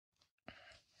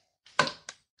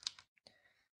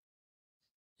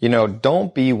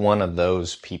Don't be one of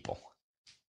those people.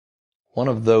 One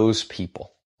of those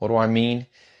people. What do I mean?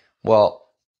 Well,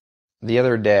 the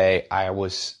other day I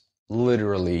was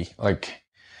literally I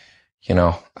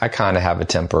kind of have a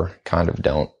temper, kind of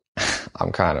don't.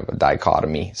 I'm kind of a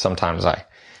dichotomy. Sometimes I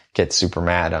get super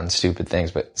mad on stupid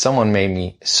things, but someone made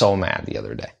me so mad the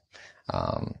other day.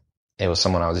 It was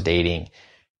someone I was dating,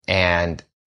 and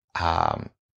no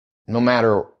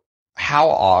matter how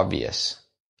obvious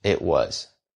it was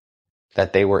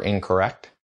that they were incorrect,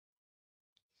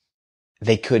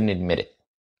 they couldn't admit it.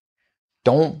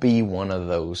 Don't be one of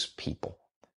those people.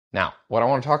 Now, what I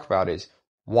want to talk about is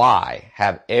why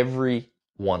has every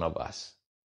one of us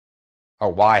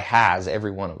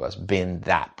been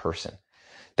that person?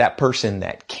 That person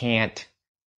that can't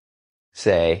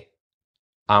say,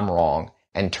 I'm wrong,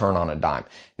 and turn on a dime.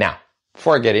 Now,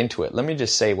 before I get into it, let me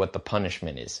just say what the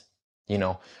punishment is.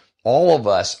 All of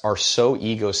us are so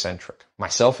egocentric,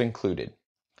 myself included,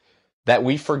 that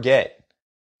we forget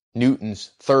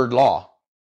Newton's third law.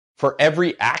 For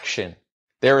every action,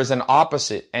 there is an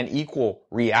opposite and equal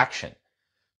reaction.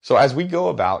 So as we go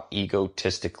about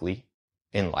egotistically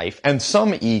in life, and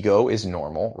some ego is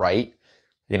normal, right?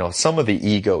 Some of the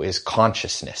ego is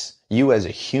consciousness. You as a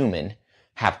human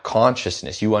have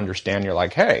consciousness. You understand, you're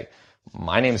like, hey,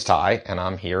 my name's Ty, and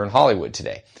I'm here in Hollywood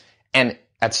today. And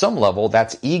at some level,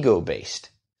 that's ego-based.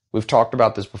 We've talked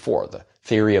about this before, the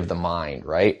theory of the mind,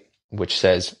 right? Which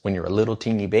says when you're a little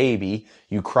teeny baby,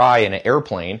 you cry in an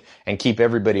airplane and keep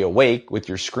everybody awake with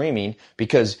your screaming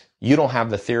because you don't have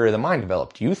the theory of the mind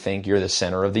developed. You think you're the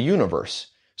center of the universe.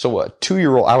 So a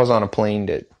 2-year-old, I was on a plane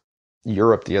to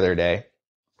Europe the other day,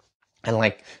 and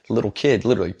like a little kid,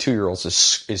 literally 2-year-olds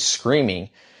is screaming.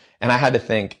 And I had to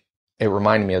think, it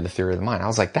reminded me of the theory of the mind. I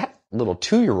was like, that little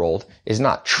 2-year-old is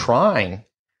not trying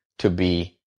to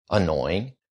be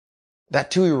annoying. That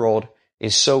 2-year-old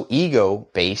is so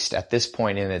ego-based at this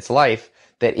point in its life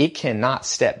that it cannot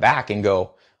step back and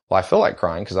go, well, I feel like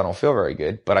crying because I don't feel very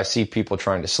good, but I see people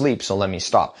trying to sleep, so let me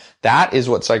stop. That is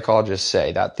what psychologists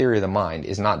say. That theory of the mind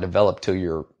is not developed till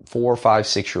you're 4, 5,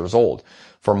 6 years old.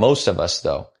 For most of us,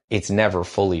 though, it's never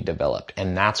fully developed.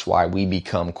 And that's why we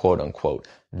become, quote unquote,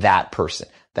 that person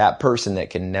that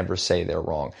can never say they're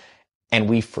wrong. And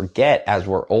we forget as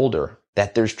we're older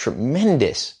that there's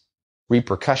tremendous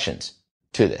repercussions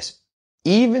to this.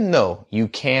 Even though you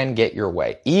can get your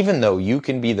way, even though you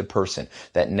can be the person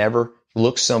that never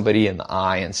looks somebody in the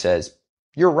eye and says,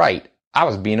 you're right, I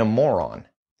was being a moron,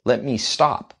 let me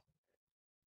stop.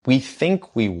 We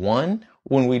think we won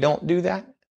when we don't do that.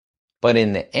 But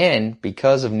in the end,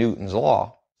 because of Newton's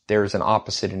law, there's an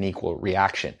opposite and equal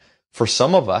reaction. For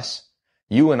some of us,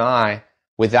 you and I,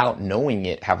 without knowing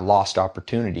it, have lost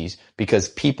opportunities because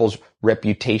people's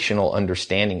reputational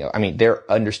understanding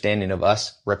their understanding of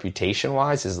us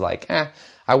reputation-wise is like,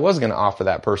 I was going to offer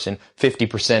that person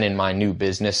 50% in my new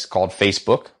business called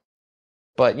Facebook.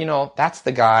 But, that's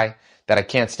the guy that I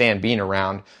can't stand being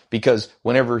around because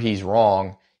whenever he's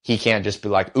wrong, he can't just be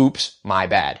like, oops, my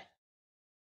bad.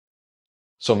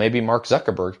 So maybe Mark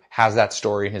Zuckerberg has that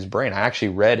story in his brain. I actually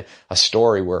read a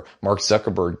story where Mark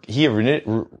Zuckerberg, he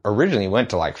originally went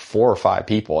to like 4 or 5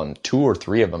 people and 2 or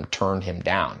 3 of them turned him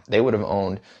down. They would have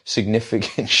owned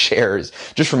significant shares.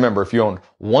 Just remember, if you own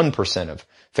 1% of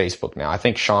Facebook now, I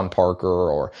think Sean Parker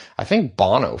or I think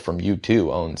Bono from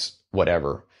U2 owns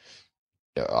whatever,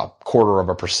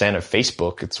 0.25% of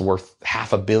Facebook. It's worth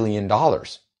 $500 million.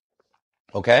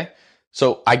 Okay?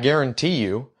 So I guarantee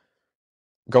you,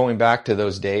 going back to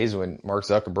those days when Mark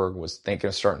Zuckerberg was thinking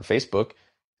of starting Facebook,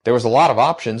 there was a lot of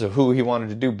options of who he wanted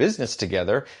to do business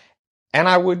together. And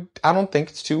I don't think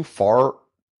it's too far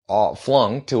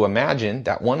flung to imagine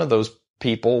that one of those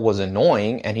people was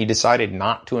annoying and he decided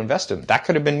not to invest in them. That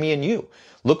could have been me and you.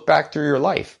 Look back through your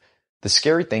life. The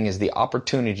scary thing is the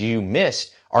opportunities you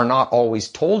missed are not always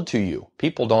told to you.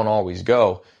 People don't always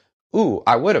go, ooh,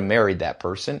 I would have married that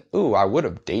person. Ooh, I would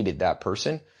have dated that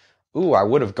person. Ooh, I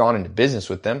would have gone into business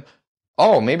with them.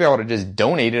 Oh, maybe I would have just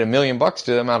donated $1 million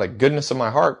to them out of goodness of my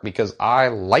heart because I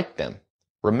like them.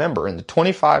 Remember, in the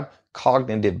 25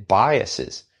 cognitive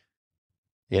biases,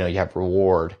 you have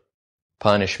reward,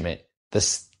 punishment.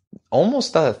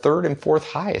 Almost the 3rd and 4th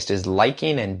highest is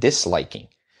liking and disliking.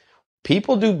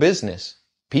 People do business.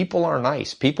 People are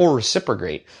nice. People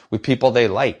reciprocate with people they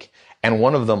like. And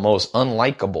one of the most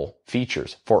unlikable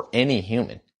features for any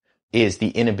human is the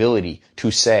inability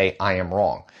to say, I am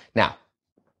wrong. Now,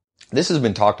 this has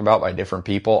been talked about by different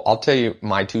people. I'll tell you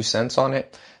my 2 cents on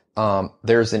it.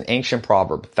 There's an ancient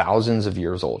proverb, thousands of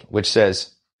years old, which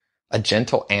says, a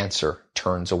gentle answer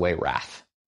turns away wrath.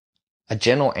 A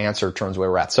gentle answer turns away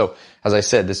wrath. So, as I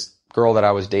said, this girl that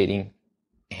I was dating,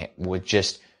 would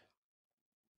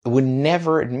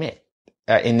never admit.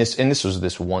 This was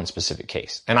this one specific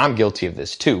case, and I'm guilty of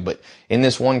this too, but in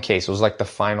this one case, it was like the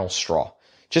final straw.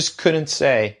 Just couldn't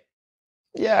say,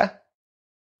 yeah,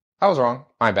 I was wrong,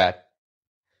 my bad.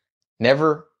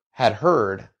 Never had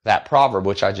heard that proverb,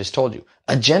 which I just told you.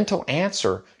 A gentle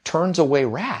answer turns away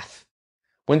wrath.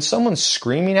 When someone's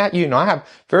screaming at you, I have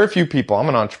very few people, I'm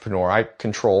an entrepreneur, I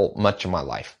control much of my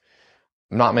life.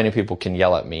 Not many people can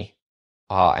yell at me,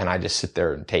 and I just sit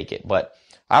there and take it. But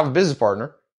I have a business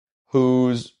partner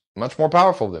who's much more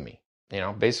powerful than me,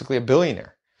 basically a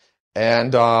billionaire,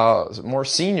 and more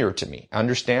senior to me,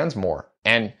 understands more.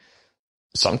 And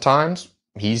sometimes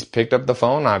he's picked up the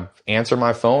phone, I've answered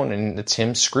my phone, and it's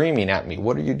him screaming at me,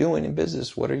 what are you doing in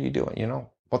business? What are you doing?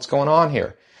 What's going on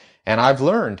here? And I've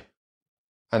learned,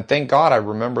 and thank God I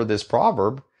remember this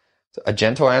proverb, a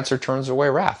gentle answer turns away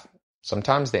wrath.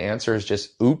 Sometimes the answer is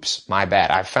just, oops, my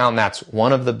bad. I found that's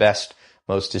one of the best,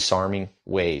 most disarming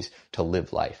ways to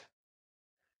live life.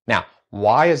 Now,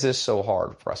 why is this so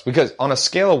hard for us? Because on a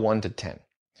scale of 1 to 10,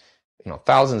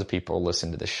 thousands of people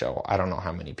listen to this show. I don't know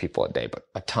how many people a day, but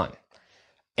a ton.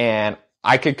 And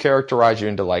I could characterize you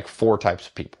into like 4 types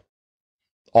of people.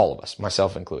 All of us,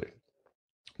 myself included.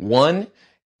 1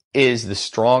 is the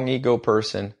strong ego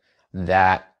person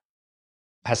that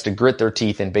has to grit their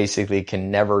teeth and basically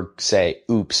can never say,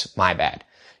 oops, my bad.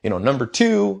 Number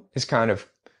 2 is kind of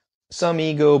some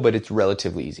ego, but it's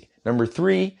relatively easy. Number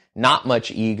 3, not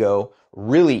much ego,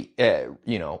 really,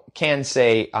 can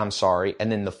say, I'm sorry.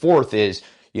 And then the 4th is,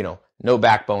 no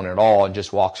backbone at all and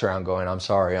just walks around going, I'm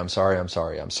sorry, I'm sorry, I'm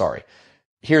sorry, I'm sorry.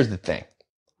 Here's the thing.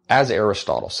 As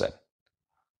Aristotle said,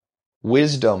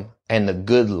 wisdom and the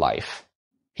good life,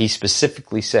 he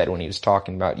specifically said when he was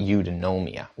talking about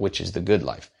eudaimonia, which is the good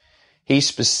life, he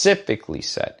specifically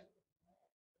said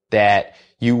that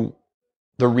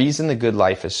the reason the good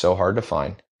life is so hard to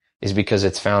find is because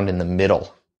it's found in the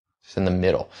middle. It's in the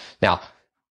middle. Now,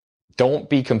 don't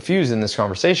be confused in this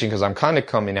conversation because I'm kind of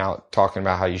coming out talking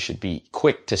about how you should be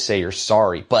quick to say you're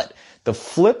sorry. But the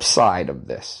flip side of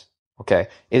this, okay,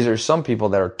 is there's some people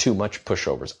that are too much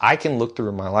pushovers. I can look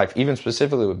through my life, even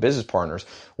specifically with business partners,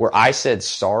 where I said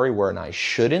sorry where I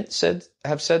shouldn't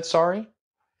have said sorry.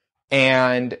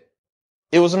 And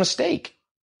it was a mistake.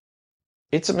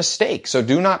 It's a mistake. So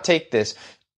do not take this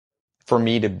show for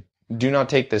me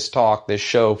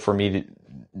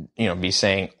to, be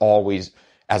saying always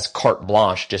as carte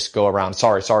blanche, just go around,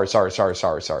 sorry.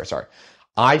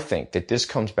 I think that this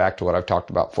comes back to what I've talked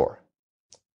about before.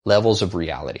 Levels of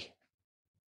reality.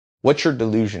 What's your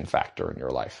delusion factor in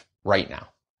your life right now?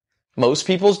 Most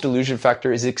people's delusion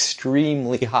factor is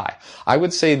extremely high. I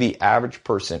would say the average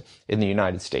person in the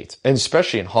United States, and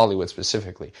especially in Hollywood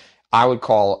specifically, I would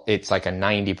call it's like a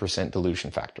 90%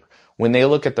 delusion factor. When they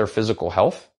look at their physical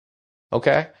health,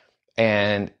 okay,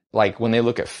 and like when they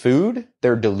look at food,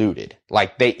 they're deluded.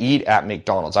 Like they eat at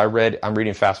McDonald's. I'm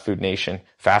reading Fast Food Nation,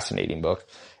 fascinating book,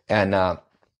 and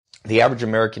the average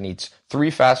American eats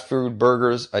 3 fast food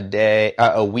burgers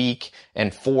a week,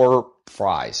 and 4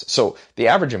 fries. So the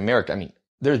average American,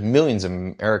 there's millions of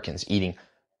Americans eating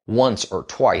once or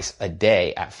twice a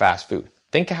day at fast food.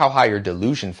 Think of how high your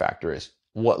delusion factor is.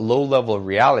 What low level of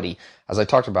reality, as I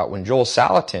talked about, when Joel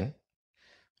Salatin,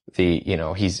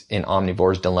 he's in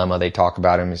Omnivore's Dilemma, they talk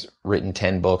about him, he's written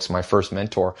 10 books, my first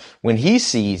mentor. When he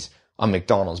sees a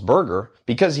McDonald's burger,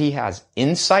 because he has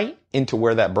insight into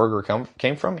where that burger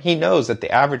came from, he knows that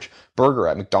the average burger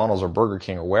at McDonald's or Burger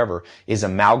King or wherever is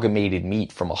amalgamated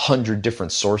meat from 100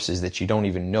 different sources that you don't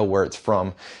even know where it's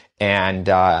from. And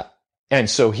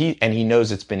so he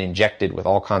knows it's been injected with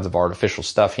all kinds of artificial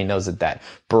stuff. He knows that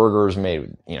burger is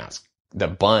made, the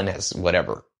bun has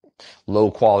whatever low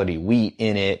quality wheat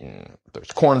in it, and there's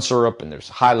corn syrup, and there's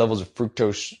high levels of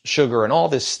fructose sugar and all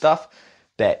this stuff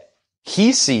that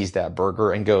he sees that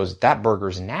burger and goes, that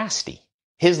burger's nasty.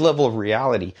 His level of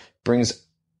reality brings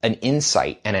an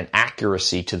insight and an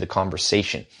accuracy to the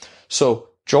conversation. So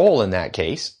Joel, in that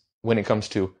case, when it comes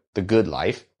to the good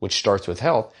life, which starts with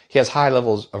health, he has high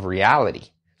levels of reality.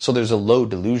 So there's a low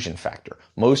delusion factor.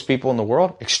 Most people in the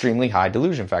world, extremely high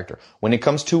delusion factor. When it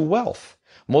comes to wealth,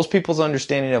 most people's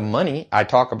understanding of money, I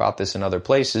talk about this in other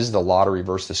places, the lottery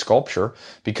versus the sculpture,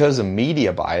 because of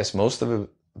media bias, most of it have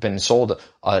been sold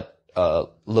a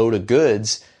load of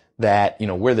goods that,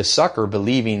 we're the sucker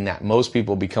believing that most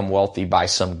people become wealthy by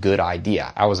some good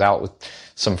idea. I was out with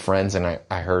some friends and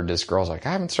I heard this girl's like,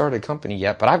 I haven't started a company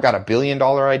yet, but I've got $1 billion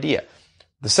idea.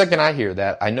 The second I hear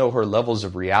that, I know her levels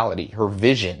of reality, her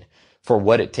vision for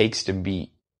what it takes to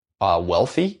be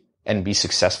wealthy and be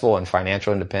successful and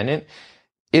financial independent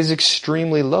is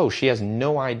extremely low. She has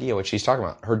no idea what she's talking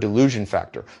about. Her delusion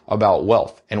factor about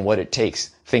wealth and what it takes,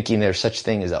 thinking there's such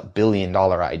thing as $1 billion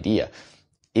idea,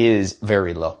 is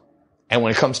very low. And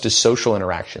when it comes to social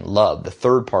interaction, love, the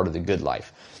third part of the good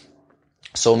life,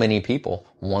 so many people,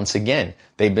 once again,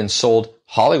 they've been sold.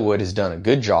 Hollywood has done a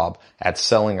good job at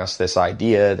selling us this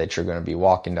idea that you're going to be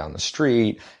walking down the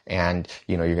street and,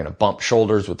 you're going to bump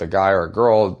shoulders with a guy or a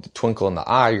girl, twinkle in the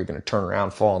eye, you're going to turn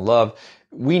around, fall in love.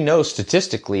 We know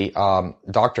statistically,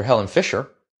 Dr. Helen Fisher,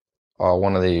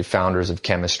 one of the founders of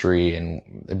chemistry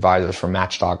and advisors for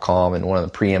Match.com and one of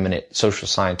the preeminent social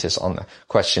scientists on the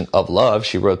question of love,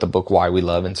 she wrote the book Why We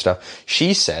Love and stuff.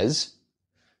 She says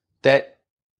that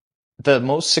the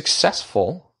most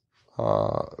successful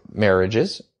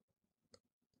marriages,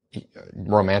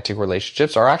 romantic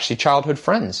relationships, are actually childhood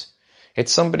friends.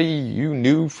 It's somebody you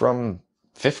knew from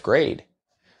 5th grade.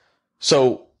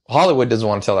 So Hollywood doesn't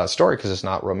want to tell that story because it's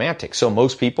not romantic. So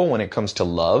most people, when it comes to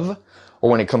love, or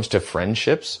when it comes to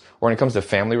friendships, or when it comes to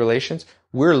family relations,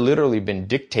 we're literally been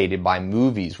dictated by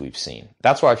movies we've seen.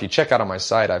 That's why if you check out on my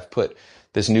site, I've put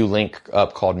this new link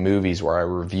up called Movies, where I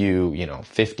review,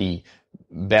 50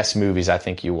 best movies I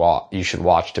think you should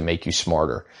watch to make you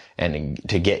smarter and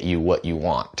to get you what you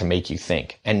want, to make you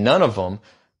think. And none of them,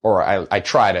 or I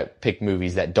try to pick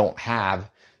movies that don't have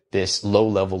this low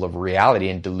level of reality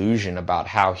and delusion about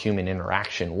how human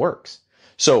interaction works.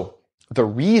 So the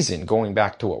reason, going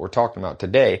back to what we're talking about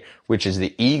today, which is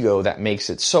the ego that makes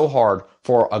it so hard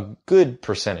for a good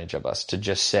percentage of us to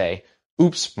just say,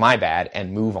 oops, my bad,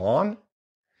 and move on,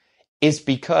 is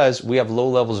because we have low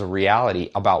levels of reality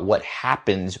about what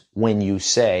happens when you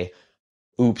say,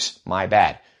 oops, my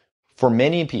bad. For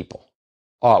many people,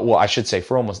 I should say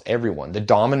for almost everyone, the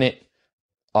dominant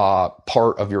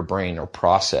part of your brain or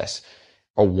process,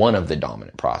 or one of the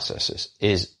dominant processes,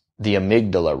 is the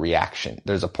amygdala reaction.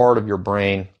 There's a part of your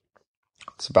brain,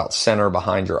 it's about center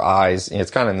behind your eyes, and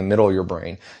it's kind of in the middle of your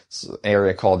brain. It's an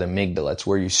area called amygdala. It's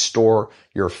where you store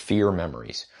your fear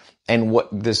memories. And what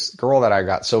this girl that I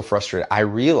got so frustrated, I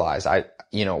realized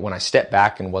when I stepped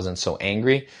back and wasn't so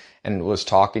angry and was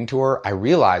talking to her, I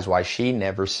realized why she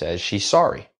never says she's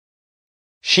sorry.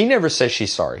 She never says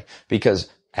she's sorry because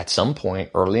at some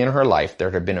point early in her life, there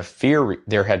had been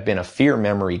a fear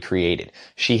memory created.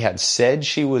 She had said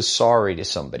she was sorry to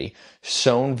somebody,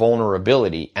 shown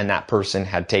vulnerability, and that person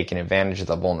had taken advantage of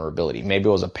the vulnerability. Maybe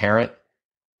it was a parent.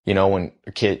 When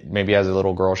a kid, maybe as a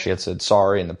little girl, she had said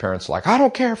sorry and the parents were like, I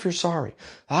don't care if you're sorry.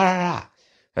 And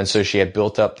so she had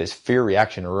built up this fear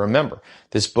reaction. And remember,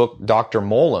 this book, Dr.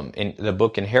 Mollem, in the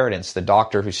book Inheritance, the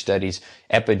doctor who studies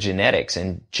epigenetics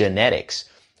and genetics,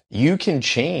 you can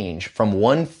change from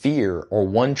one fear or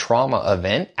one trauma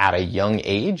event at a young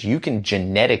age. You can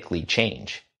genetically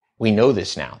change. We know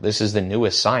this now. This is the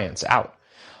newest science out.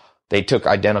 They took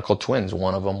identical twins.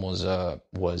 One of them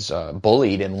was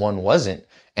bullied and one wasn't.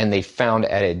 And they found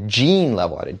at a gene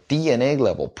level, at a DNA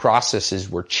level, processes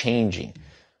were changing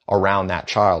around that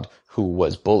child who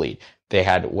was bullied. They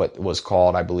had what was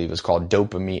called, I believe,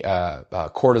 dopamine,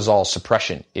 cortisol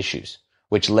suppression issues,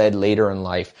 which led later in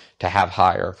life to have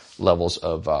higher levels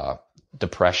of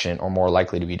depression, or more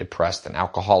likely to be depressed and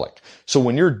alcoholic. So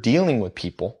when you're dealing with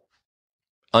people,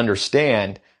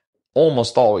 understand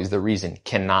almost always the reason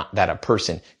that a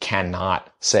person cannot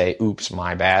say, oops,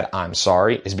 my bad, I'm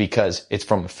sorry, is because it's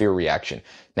from a fear reaction.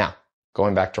 Now,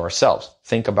 going back to ourselves,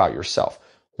 think about yourself.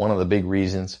 One of the big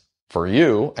reasons for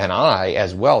you and I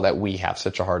as well that we have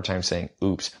such a hard time saying,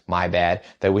 oops, my bad,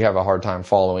 that we have a hard time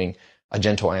following a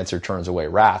gentle answer turns away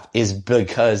wrath, is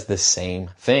because the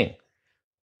same thing.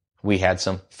 We had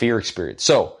some fear experience.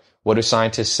 So what do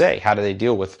scientists say? How do they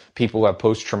deal with people who have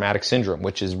post-traumatic syndrome,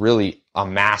 which is really a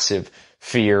massive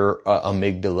fear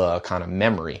amygdala kind of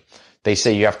memory? They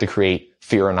say you have to create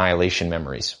fear annihilation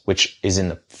memories, which is in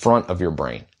the front of your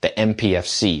brain. The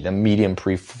MPFC, the medium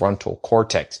prefrontal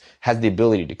cortex, has the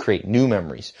ability to create new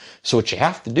memories. So what you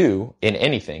have to do in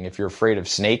anything, if you're afraid of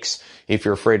snakes, if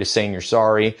you're afraid of saying you're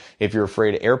sorry, if you're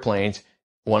afraid of airplanes,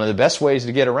 one of the best ways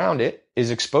to get around it is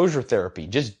exposure therapy.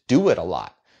 Just do it a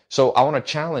lot. So I want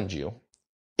to challenge you,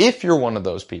 if you're one of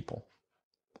those people,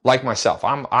 like myself,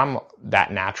 I'm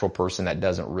that natural person that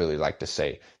doesn't really like to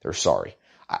say they're sorry.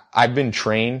 I've been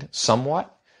trained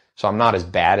somewhat, so I'm not as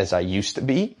bad as I used to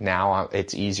be. Now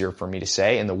it's easier for me to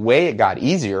say. And the way it got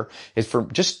easier is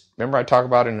remember I talk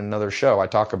about it in another show, I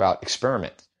talk about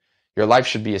experiment. Your life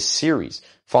should be a series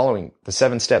following the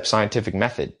 7-step scientific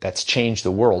method that's changed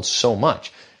the world so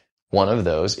much. One of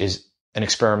those is an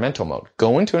experimental mode.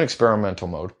 Go into an experimental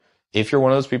mode. If you're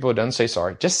one of those people who doesn't say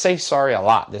sorry, just say sorry a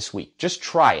lot this week. Just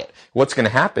try it. What's going to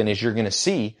happen is you're going to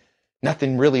see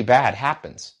nothing really bad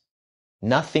happens.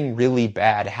 nothing really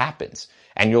bad happens.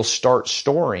 And you'll start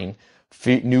storing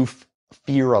new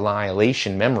fear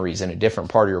annihilation memories in a different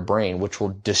part of your brain, which will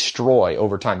destroy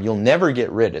over time. You'll never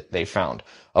get rid, they found,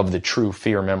 of the true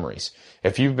fear memories.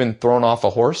 If you've been thrown off a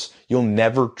horse, you'll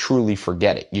never truly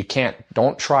forget it.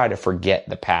 Don't try to forget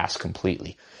the past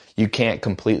completely. You can't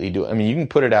completely do it. I mean, you can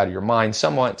put it out of your mind,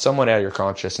 somewhat out of your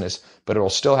consciousness, but it'll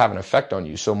still have an effect on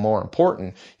you. So more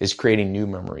important is creating new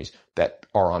memories that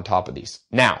are on top of these.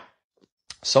 Now,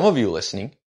 some of you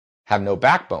listening have no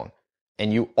backbone,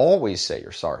 and you always say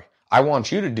you're sorry. I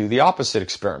want you to do the opposite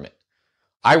experiment.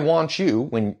 I want you,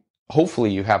 when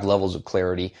hopefully you have levels of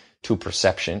clarity to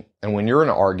perception, and when you're in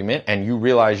an argument and you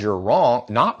realize you're wrong,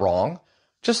 not wrong,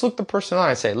 just look the person in the eye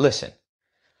and say, listen,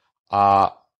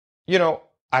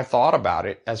 I thought about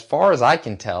it. As far as I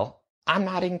can tell, I'm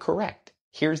not incorrect.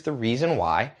 Here's the reason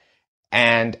why.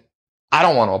 And I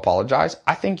don't want to apologize.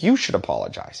 I think you should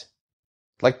apologize.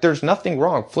 Like, there's nothing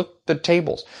wrong. Flip the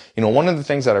tables. One of the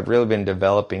things that I've really been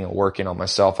developing and working on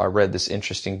myself, I read this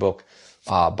interesting book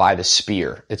by the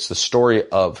Spear. It's the story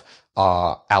of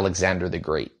Alexander the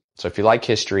Great. So if you like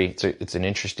history, it's an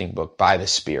interesting book by the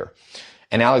Spear.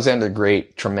 And Alexander the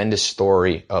Great, tremendous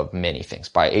story of many things.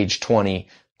 By age 20,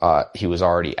 he was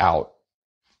already out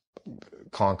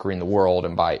conquering the world,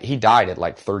 and he died at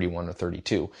like 31 or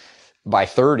 32. By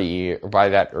 30,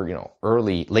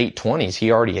 late 20s,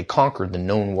 he already had conquered the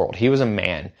known world. He was a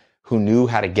man who knew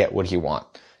how to get what he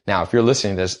wanted. Now, if you're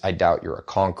listening to this, I doubt you're a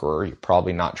conqueror. You're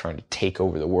probably not trying to take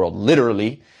over the world.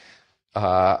 Literally,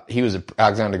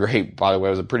 Alexander the Great, by the way,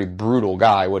 was a pretty brutal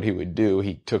guy. What he would do,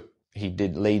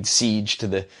 laid siege to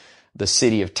the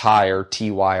city of Tyre,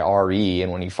 Tyre,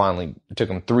 and when it took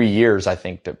him 3 years, I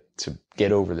think, to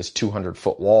get over this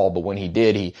 200-foot wall. But when he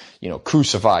did, he,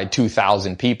 crucified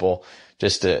 2,000 people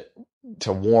just to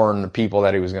warn the people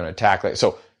that he was going to attack.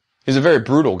 So he's a very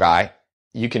brutal guy.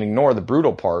 You can ignore the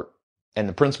brutal part, and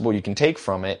the principle you can take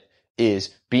from it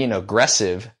is being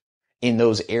aggressive in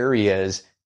those areas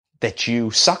that you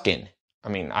suck in. I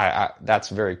mean, that's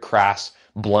a very crass,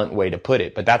 blunt way to put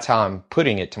it, but that's how I'm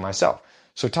putting it to myself.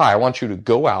 So Ty, I want you to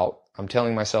go out. I'm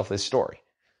telling myself this story.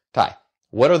 Ty,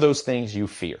 what are those things you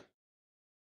fear?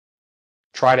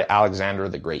 Try to Alexander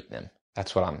the Great them.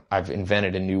 That's what I've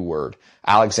invented a new word.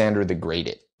 Alexander the Great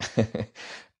it.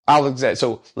 Alexander.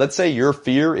 So let's say your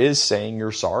fear is saying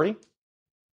you're sorry.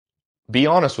 Be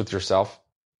honest with yourself.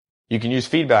 You can use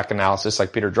feedback analysis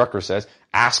like Peter Drucker says.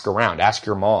 Ask around. Ask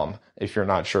your mom if you're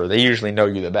not sure. They usually know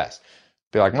you the best.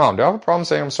 Be like, Mom, do I have a problem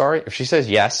saying I'm sorry? If she says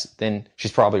yes, then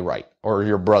she's probably right. Or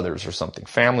your brothers or something.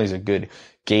 Family's a good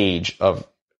gauge of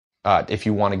if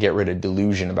you want to get rid of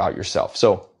delusion about yourself.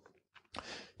 So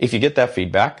if you get that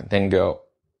feedback, then go,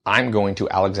 I'm going to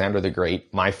Alexander the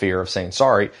Great, my fear of saying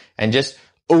sorry, and just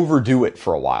overdo it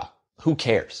for a while. Who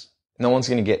cares? No one's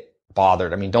going to get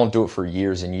bothered. I mean, don't do it for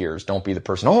years and years. Don't be the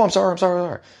person, I'm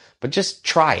sorry. But just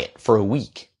try it for a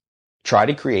week. Try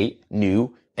to create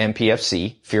new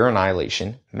MPFC, fear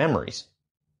annihilation memories.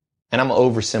 And I'm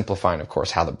oversimplifying, of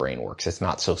course, how the brain works. It's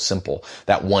not so simple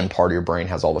that one part of your brain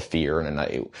has all the fear,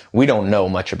 and we don't know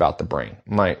much about the brain.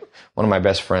 One of my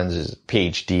best friends is a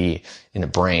PhD in the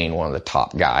brain. One of the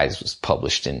top guys was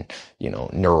published in,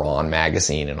 Neuron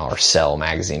magazine and our Cell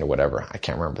magazine or whatever. I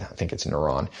can't remember. I think it's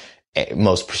Neuron,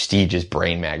 most prestigious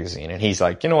brain magazine. And he's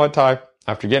like, you know what, Ty?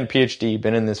 After getting a PhD,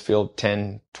 been in this field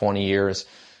 10, 20 years,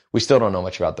 we still don't know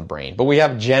much about the brain, but we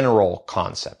have general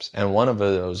concepts. And one of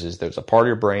those is there's a part of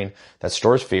your brain that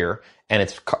stores fear, and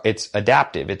it's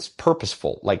adaptive. It's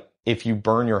purposeful. Like if you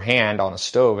burn your hand on a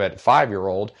stove at a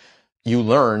 5-year-old, you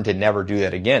learn to never do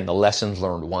that again. The lesson's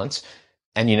learned once,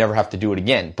 and you never have to do it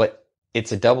again. But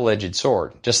it's a double-edged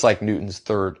sword, just like Newton's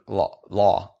third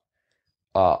law.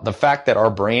 The fact that our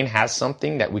brain has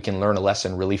something that we can learn a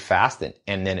lesson really fast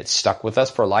and then it's stuck with us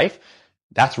for life,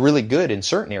 that's really good in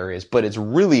certain areas, but it's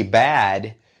really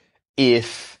bad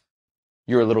if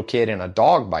you're a little kid and a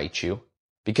dog bites you,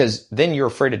 because then you're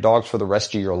afraid of dogs for the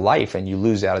rest of your life and you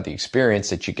lose out of the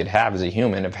experience that you could have as a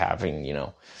human of having,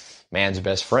 man's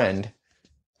best friend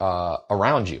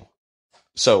around you.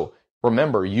 So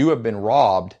remember, you have been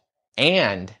robbed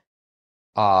and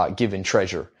given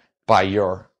treasure by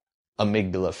your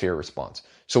amygdala fear response.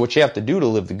 So what you have to do to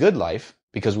live the good life,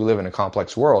 because we live in a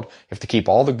complex world, you have to keep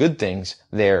all the good things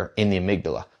there in the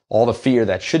amygdala, all the fear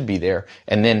that should be there,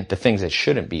 and then the things that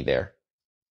shouldn't be there.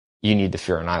 You need the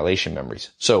fear annihilation memories.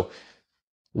 So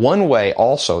one way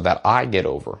also that I get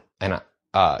over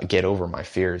my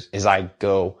fears is I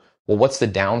go, well, what's the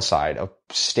downside of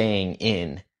staying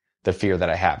in the fear that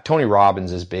I have? Tony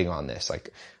Robbins is big on this.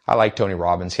 Like, I like Tony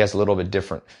Robbins. He has a little bit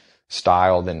different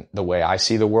style than the way I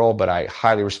see the world, but I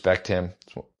highly respect him.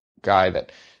 guy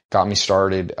that got me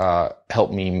started,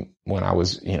 helped me when I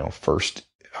was, first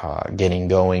getting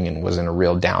going and was in a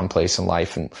real down place in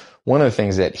life. And one of the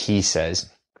things that he says,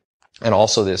 and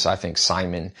also this, I think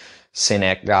Simon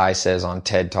Sinek guy says on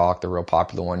TED Talk, the real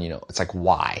popular one, it's like,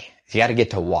 why? You got to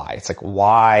get to why. It's like,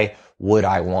 why would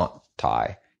I want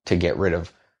Ty to get rid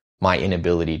of my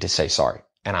inability to say sorry?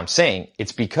 And I'm saying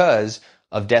it's because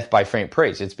of death by faint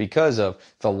praise. It's because of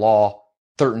the law,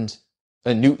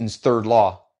 Newton's third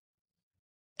law.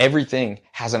 Everything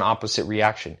has an opposite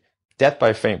reaction. Death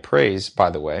by faint praise, by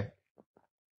the way,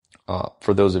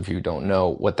 for those of you who don't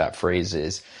know what that phrase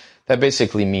is, that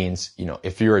basically means,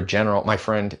 if you're a general, my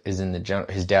friend is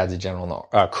his dad's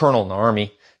a colonel in the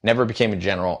army, never became a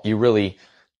general. You really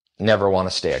never want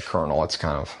to stay a colonel. It's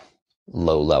kind of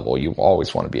low level. You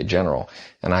always want to be a general.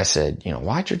 And I said,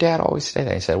 why'd your dad always say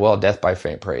that? He said, well, death by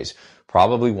faint praise.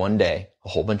 Probably one day, a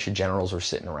whole bunch of generals are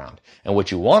sitting around. And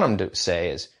what you want them to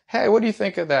say is, hey, what do you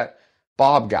think of that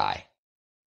Bob guy?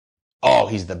 Oh,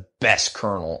 he's the best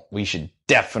colonel. He's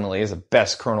the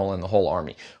best colonel in the whole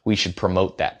army. We should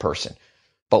promote that person.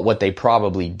 But what they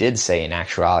probably did say in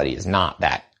actuality is not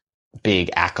that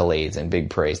big accolades and big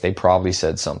praise. They probably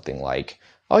said something like,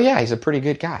 oh yeah, he's a pretty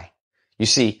good guy. You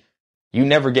see, you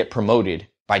never get promoted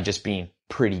by just being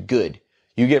pretty good.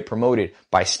 You get promoted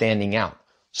by standing out.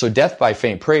 So death by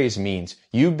faint praise means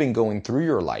you've been going through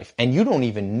your life and you don't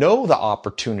even know the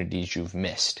opportunities you've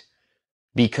missed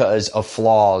because of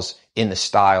flaws in the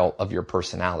style of your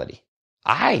personality.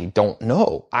 I don't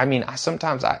know. I mean,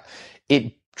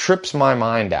 it trips my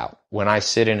mind out when I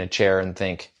sit in a chair and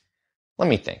think, let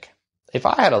me think. If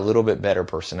I had a little bit better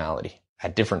personality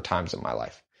at different times in my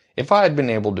life, if I had been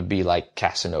able to be like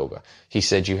Casanova, he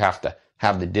said you have to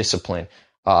have the discipline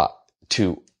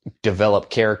to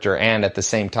develop character, and at the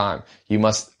same time, you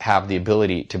must have the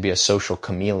ability to be a social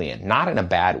chameleon, not in a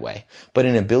bad way, but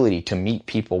an ability to meet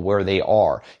people where they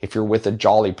are. If you're with a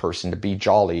jolly person, to be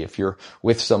jolly. If you're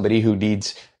with somebody who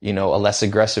needs, a less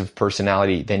aggressive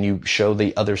personality, then you show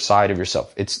the other side of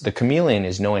yourself. The chameleon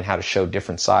is knowing how to show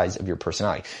different sides of your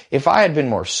personality. If I had been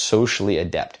more socially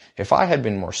adept, if I had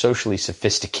been more socially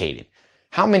sophisticated,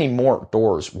 how many more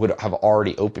doors would have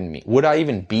already opened me? Would I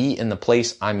even be in the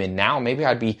place I'm in now? Maybe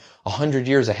I'd be 100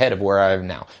 years ahead of where I am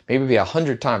now. Maybe be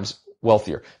 100 times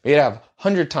wealthier. Maybe I'd have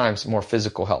 100 times more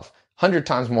physical health, 100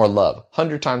 times more love,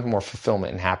 100 times more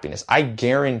fulfillment and happiness. I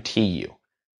guarantee you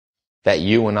that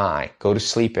you and I go to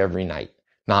sleep every night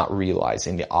not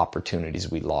realizing the opportunities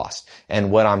we lost.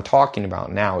 And what I'm talking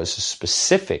about now is a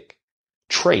specific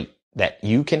trait that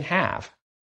you can have,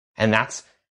 and that's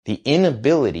the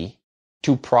inability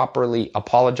to properly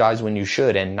apologize when you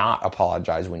should and not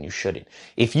apologize when you shouldn't.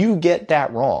 If you get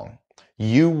that wrong,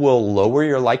 you will lower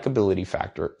your likability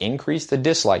factor, increase the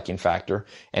disliking factor,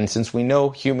 and since we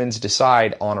know humans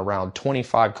decide on around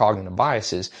 25 cognitive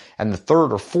biases, and the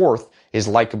third or fourth is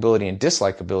likability and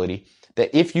dislikability,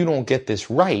 that if you don't get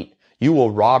this right, you will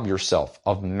rob yourself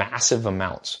of massive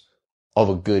amounts of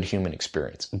a good human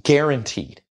experience.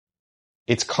 Guaranteed.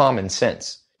 It's common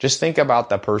sense. Just think about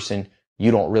the person you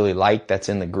don't really like that's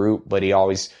in the group, but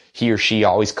he or she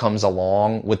always comes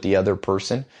along with the other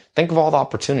person. Think of all the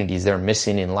opportunities they're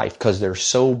missing in life because they're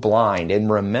so blind.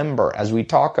 And remember, as we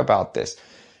talk about this,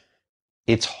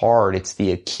 it's hard. It's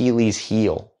the Achilles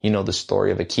heel. You know the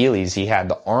story of Achilles. He had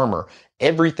the armor,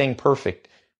 everything perfect,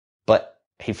 but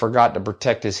he forgot to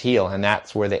protect his heel, and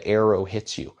that's where the arrow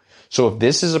hits you. So if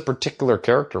this is a particular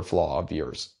character flaw of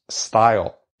yours,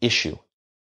 style issue,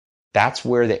 that's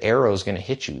where the arrow is going to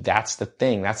hit you. That's the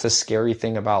thing. That's the scary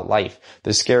thing about life.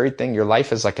 The scary thing, your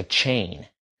life is like a chain,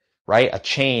 right? A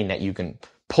chain that you can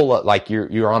pull up, like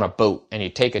you're on a boat and you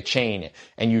take a chain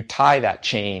and you tie that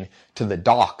chain to the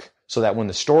dock so that when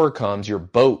the storm comes, your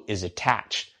boat is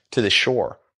attached to the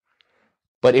shore.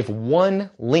 But if one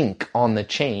link on the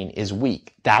chain is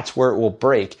weak, that's where it will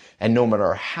break. And no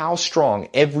matter how strong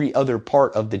every other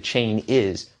part of the chain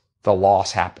is, the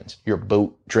loss happens. Your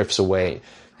boat drifts away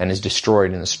and is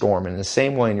destroyed in the storm. And in the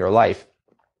same way in your life,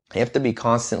 you have to be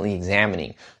constantly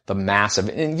examining the massive,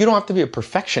 and you don't have to be a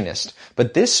perfectionist,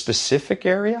 but this specific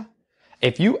area,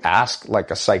 if you ask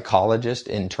like a psychologist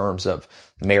in terms of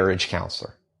marriage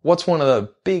counselor, what's one of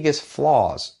the biggest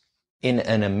flaws in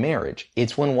a marriage?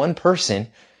 It's when one person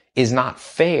is not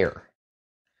fair.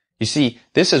 You see,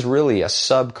 this is really a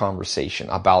sub-conversation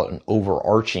about an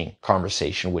overarching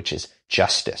conversation, which is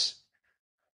justice.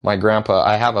 My grandpa,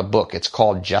 I have a book, it's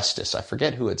called Justice. I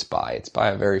forget who it's by. It's by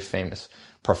a very famous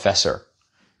professor.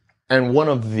 And one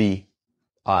of the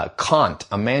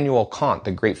Immanuel Kant,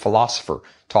 the great philosopher,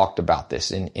 talked about this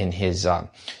in his,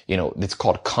 it's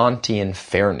called Kantian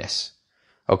fairness.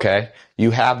 Okay?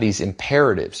 You have these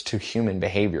imperatives to human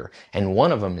behavior, and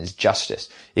one of them is justice.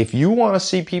 If you want to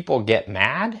see people get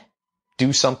mad,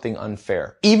 do something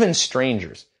unfair. Even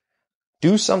strangers,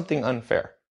 do something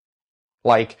unfair.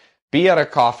 Like, be at a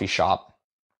coffee shop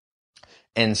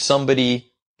and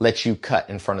somebody lets you cut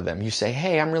in front of them. You say,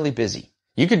 hey, I'm really busy.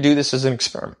 You could do this as an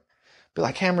experiment. Be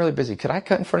like, hey, I'm really busy. Could I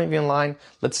cut in front of you in line?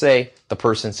 Let's say the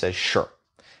person says, sure.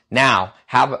 Now,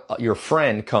 have your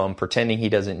friend come pretending he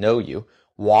doesn't know you,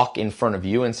 walk in front of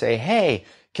you and say, hey,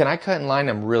 can I cut in line?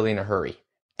 I'm really in a hurry.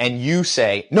 And you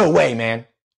say, no way, man.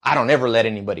 I don't ever let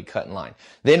anybody cut in line.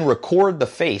 Then record the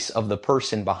face of the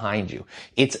person behind you.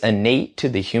 It's innate to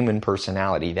the human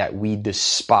personality that we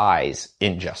despise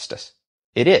injustice.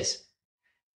 It is.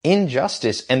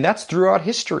 Injustice, and that's throughout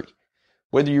history.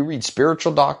 Whether you read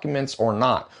spiritual documents or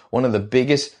not, one of the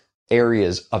biggest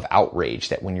areas of outrage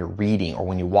that when you're reading or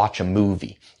when you watch a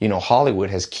movie, Hollywood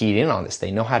has keyed in on this.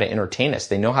 They know how to entertain us.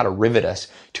 They know how to rivet us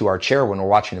to our chair when we're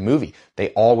watching a movie. They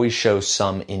always show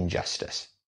some injustice,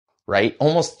 right?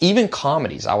 Almost even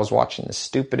comedies. I was watching the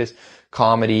stupidest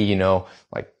comedy,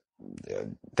 like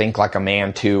Think Like a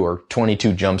Man 2 or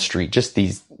 22 Jump Street, just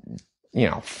these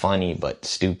funny but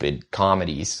stupid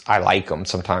comedies. I like them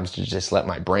sometimes to just let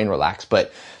my brain relax,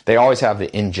 but they always have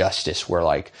the injustice where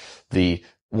like the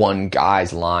one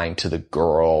guy's lying to the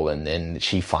girl and then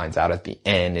she finds out at the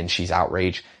end and she's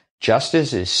outraged.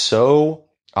 Justice is so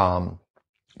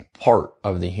part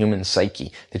of the human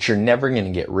psyche that you're never going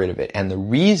to get rid of it. And the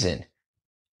reason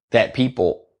that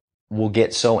people will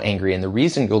get so angry and the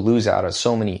reason you'll lose out on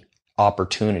so many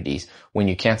opportunities when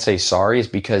you can't say sorry is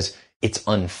because it's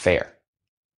unfair.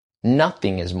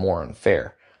 Nothing is more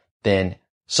unfair than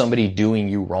somebody doing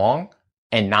you wrong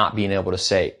and not being able to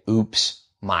say, oops,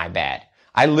 my bad.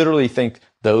 I literally think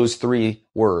those 3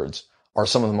 words are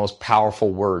some of the most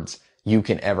powerful words you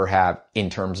can ever have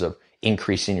in terms of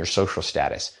increasing your social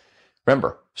status.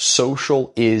 Remember,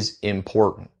 social is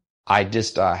important. I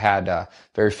just had a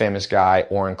very famous guy,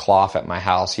 Oren Clough, at my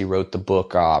house. He wrote the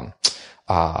book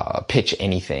Pitch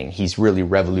Anything. He's really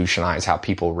revolutionized how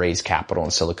people raise capital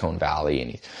in Silicon Valley,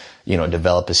 and he,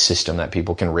 develop a system that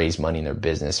people can raise money in their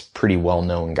business. Pretty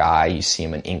well-known guy. You see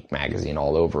him in Inc. magazine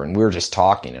all over. And we were just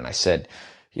talking, and I said,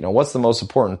 what's the most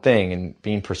important thing in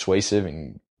being persuasive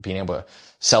and being able to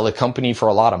sell a company for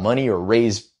a lot of money or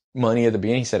raise money at the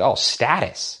beginning? He said,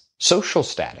 status, social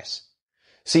status.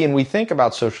 See, and we think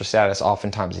about social status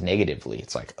oftentimes negatively.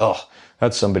 It's like,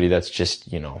 that's somebody that's just,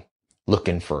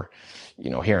 looking for,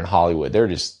 here in Hollywood, they're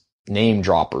just name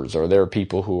droppers, or they're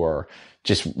people who are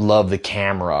just love the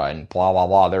camera and blah, blah,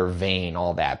 blah. They're vain,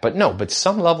 all that. But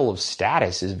some level of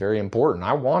status is very important.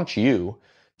 I want you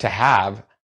to have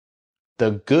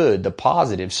the good, the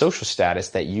positive social status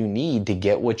that you need to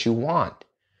get what you want.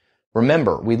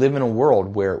 Remember, we live in a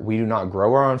world where we do not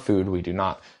grow our own food. We do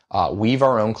not weave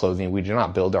our own clothing. We do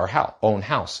not build our own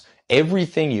house.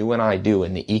 Everything you and I do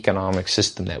in the economic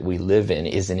system that we live in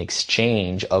is an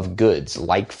exchange of goods,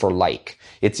 like for like.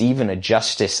 It's even a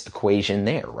justice equation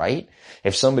there, right?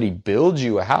 If somebody builds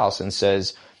you a house and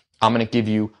says, I'm going to give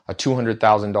you a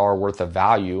 $200,000 worth of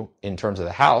value in terms of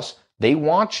the house, they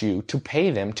want you to pay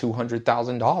them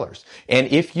 $200,000. And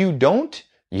if you don't,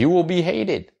 you will be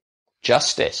hated.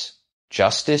 Justice.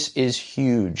 Justice is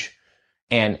huge.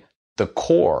 And the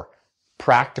core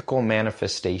practical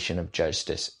manifestation of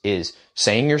justice is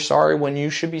saying you're sorry when you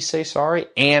should be say sorry,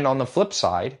 and on the flip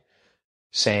side,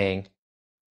 saying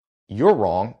you're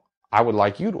wrong, I would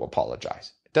like you to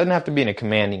apologize. It doesn't have to be in a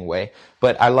commanding way,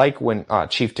 but I like when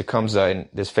Chief Tecumseh, in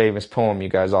this famous poem you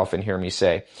guys often hear me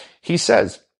say, he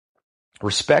says,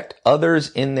 respect others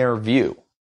in their view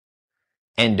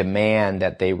and demand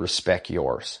that they respect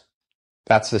yours.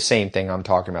 That's the same thing I'm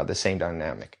talking about, the same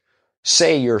dynamic.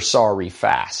 Say you're sorry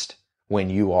fast when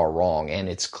you are wrong and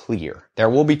it's clear. There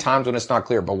will be times when it's not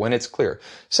clear, but when it's clear,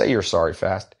 say you're sorry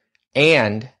fast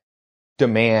and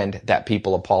demand that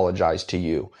people apologize to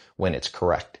you when it's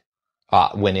correct,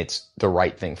 when it's the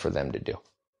right thing for them to do.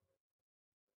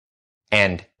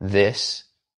 And this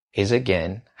is,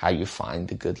 again, how you find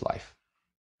the good life.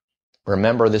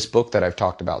 Remember this book that I've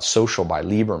talked about, Social by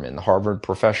Lieberman, the Harvard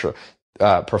professor,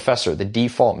 the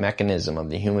default mechanism of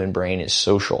the human brain is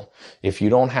social. If you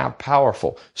don't have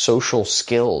powerful social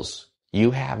skills,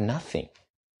 you have nothing.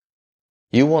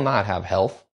 You will not have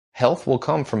health. Health will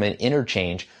come from an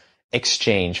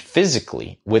exchange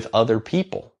physically with other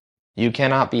people. You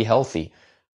cannot be healthy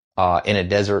on a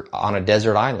desert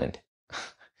island,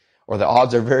 or the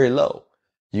odds are very low.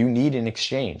 You need an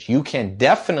exchange. You can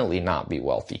definitely not be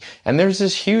wealthy. And there's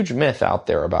this huge myth out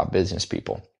there about business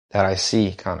people that I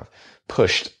see kind of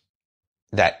pushed,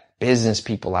 that business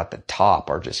people at the top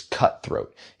are just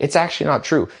cutthroat. It's actually not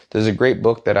true. There's a great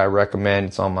book that I recommend.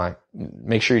 It's on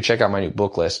make sure you check out my new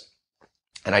book list.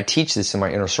 And I teach this in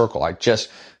my inner circle. I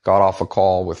just got off a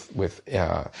call with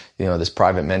this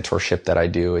private mentorship that I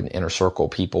do in inner circle.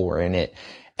 People were in it.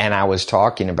 And I was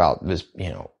talking about this,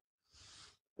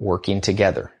 working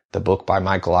together. The book by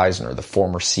Michael Eisner, the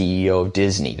former CEO of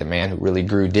Disney, the man who really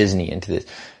grew Disney into this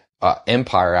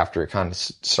empire after it kind of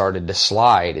started to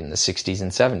slide in the 60s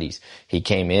and 70s. He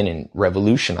came in and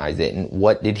revolutionized it. And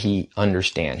what did he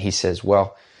understand? He says,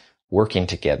 well, working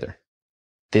together.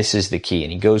 This is the key.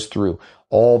 And he goes through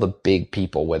all the big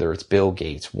people, whether it's Bill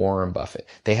Gates, Warren Buffett.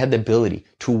 They had the ability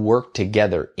to work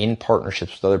together in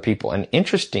partnerships with other people. And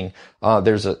interesting,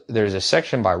 there's a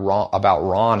section about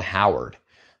Ron Howard,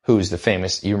 who's the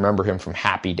famous, you remember him from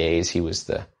Happy Days. He was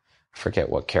I forget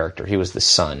what character. He was the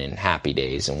son in Happy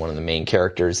Days and one of the main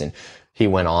characters. And he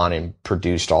went on and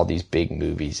produced all these big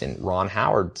movies. And Ron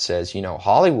Howard says,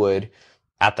 Hollywood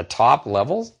at the top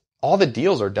levels, all the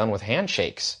deals are done with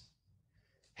handshakes.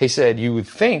 He said, you would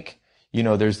think,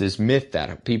 there's this myth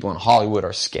that people in Hollywood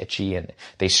are sketchy and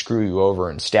they screw you over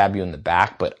and stab you in the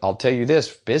back. But I'll tell you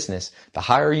this, business, the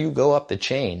higher you go up the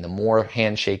chain, the more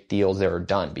handshake deals there are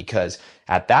done. Because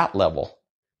at that level,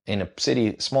 in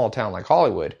a small town like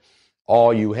Hollywood,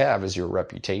 all you have is your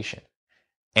reputation.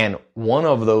 And one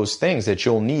of those things that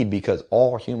you'll need, because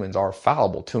all humans are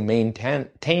fallible, to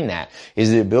maintain that is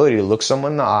the ability to look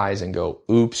someone in the eyes and go,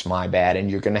 oops, my bad.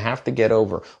 And you're going to have to get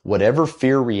over whatever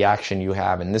fear reaction you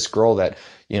have. And this girl that,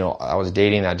 I was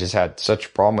dating, I just had such a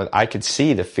problem with, I could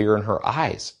see the fear in her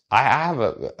eyes. I have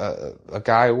a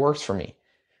guy who works for me,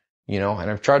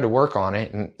 and I've tried to work on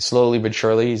it, and slowly but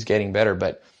surely he's getting better.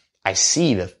 But I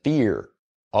see the fear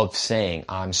of saying,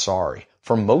 I'm sorry.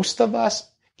 For most of us,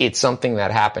 it's something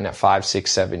that happened at 5,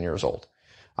 6, 7 years old.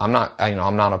 I'm not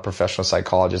a professional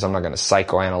psychologist. I'm not going to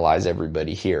psychoanalyze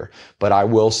everybody here, but I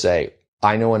will say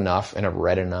I know enough and have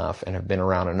read enough and have been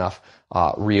around enough,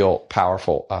 real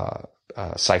powerful,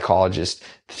 psychologists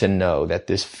to know that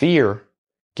this fear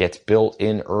gets built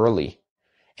in early,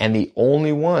 and the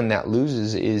only one that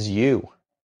loses is you.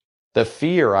 The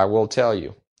fear, I will tell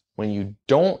you, when you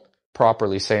don't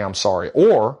properly say I'm sorry,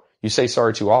 or you say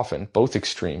sorry too often, both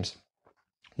extremes,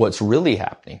 what's really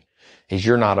happening is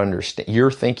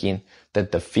you're thinking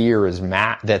that the fear is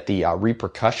that the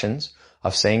repercussions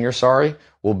of saying you're sorry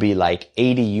will be like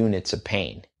 80 units of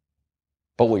pain.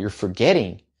 But what you're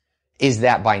forgetting is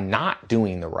that by not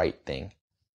doing the right thing,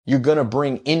 you're going to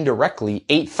bring indirectly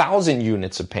 8,000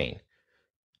 units of pain.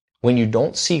 When you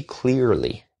don't see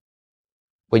clearly,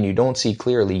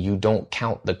 you don't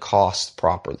count the cost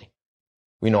properly.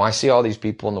 I see all these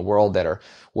people in the world that are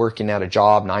working at a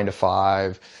job 9 to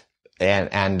 5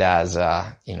 and as,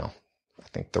 I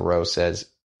think Thoreau says,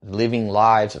 living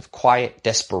lives of quiet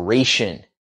desperation.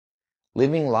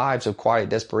 Living lives of quiet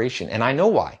desperation. And I know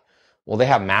why. Well, they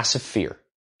have massive fear.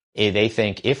 They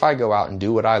think if I go out and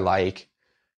do what I like,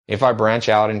 if I branch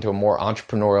out into a more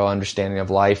entrepreneurial understanding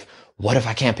of life, what if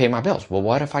I can't pay my bills? Well,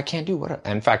 what if I can't do what?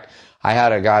 In fact, I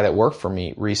had a guy that worked for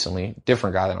me recently,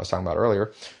 different guy than I was talking about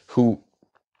earlier, who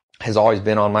has always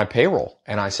been on my payroll.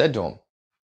 And I said to him,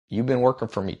 you've been working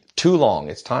for me too long.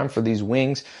 It's time for these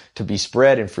wings to be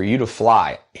spread and for you to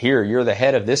fly. Here, you're the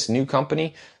head of this new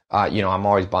company. I'm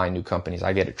always buying new companies.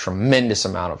 I get a tremendous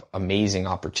amount of amazing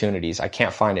opportunities. I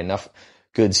can't find enough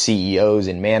good CEOs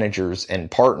and managers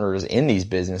and partners in these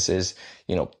businesses.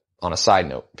 On a side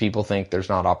note, people think there's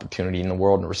not opportunity in the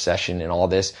world and recession and all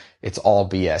this. It's all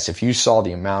BS. If you saw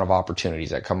the amount of opportunities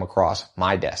that come across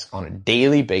my desk on a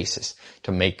daily basis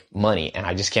to make money, and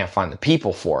I just can't find the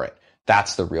people for it,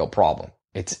 that's the real problem.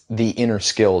 It's the inner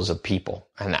skills of people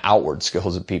and the outward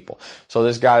skills of people. So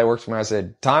this guy that works for me, I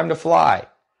said, time to fly.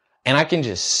 And I can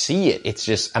just see it. It's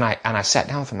just, and I sat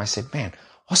down with him. I said, man,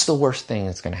 what's the worst thing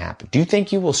that's going to happen? Do you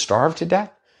think you will starve to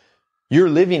death?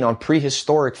 You're living on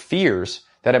prehistoric fears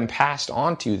that have passed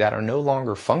on to you that are no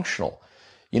longer functional.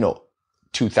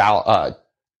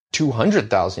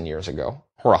 200,000 years ago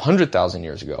or 100,000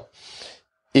 years ago,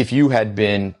 if you had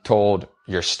been told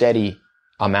your steady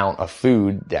amount of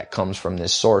food that comes from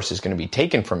this source is going to be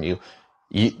taken from you,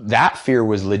 that fear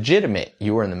was legitimate.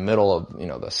 You were in the middle of,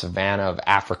 the savannah of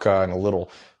Africa and a little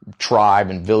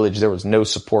tribe and village. There was no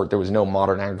support. There was no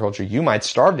modern agriculture. You might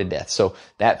starve to death. So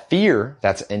that fear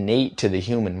that's innate to the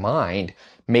human mind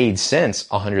made sense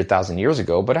 100,000 years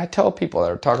ago. But I tell people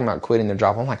that are talking about quitting their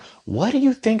job, I'm like, what do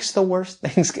you think's the worst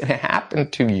thing's going to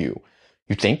happen to you?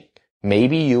 You think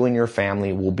maybe you and your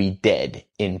family will be dead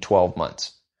in 12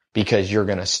 months. because you're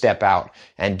going to step out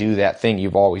and do that thing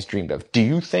you've always dreamed of. Do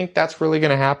you think that's really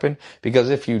going to happen? Because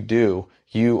if you do,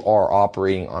 you are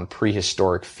operating on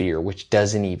prehistoric fear, which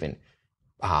doesn't even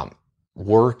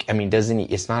work. I mean,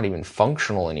 it's not even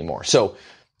functional anymore. So,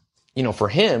 for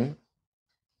him,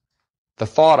 the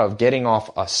thought of getting off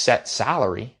a set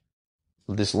salary,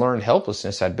 this learned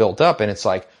helplessness had built up, and it's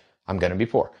like, I'm going to be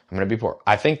poor. I'm going to be poor.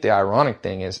 I think the ironic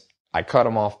thing is I cut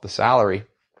him off the salary,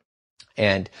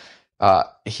 and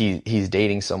he's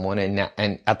dating someone,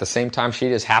 and at the same time she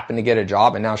just happened to get a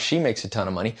job, and now she makes a ton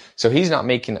of money. So he's not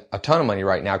making a ton of money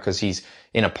right now because he's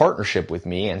in a partnership with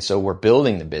me, and so we're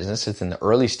building the business. It's in the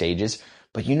early stages,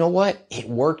 but you know what? It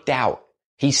worked out.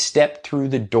 He stepped through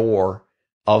the door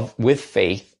with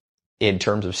faith in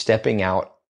terms of stepping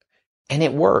out, and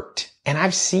it worked. And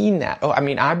I've seen that. Oh, I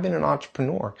mean, I've been an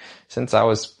entrepreneur since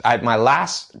my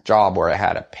last job where I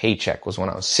had a paycheck was when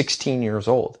I was 16 years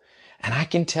old. And I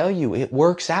can tell you, it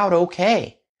works out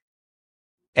okay.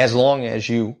 As long as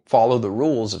you follow the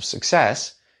rules of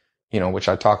success, which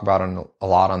I talk about a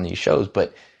lot on these shows,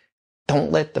 but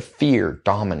don't let the fear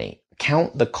dominate.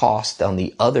 Count the cost on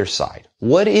the other side.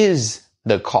 What is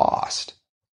the cost?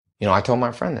 I told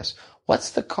my friend this.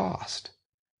 What's the cost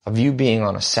of you being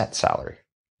on a set salary?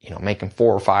 Making $4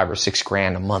 or $5 or $6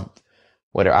 grand a month.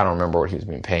 Whatever. I don't remember what he was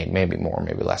being paid. Maybe more,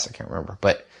 maybe less. I can't remember.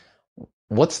 But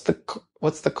what's the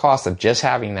cost of just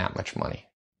having that much money?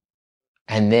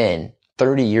 And then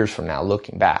 30 years from now,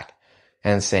 looking back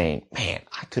and saying, man,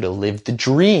 I could have lived the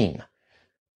dream,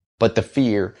 but the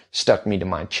fear stuck me to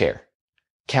my chair.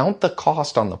 Count the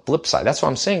cost on the flip side. That's what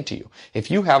I'm saying to you.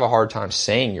 If you have a hard time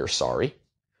saying you're sorry,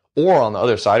 or on the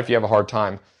other side, if you have a hard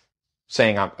time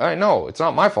saying, no, it's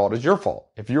not my fault, it's your fault.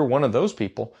 If you're one of those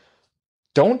people,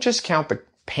 don't just count the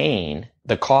pain,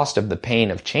 the cost of the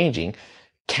pain of changing.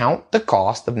 Count the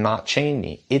cost of not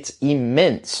changing. It's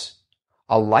immense.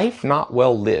 A life not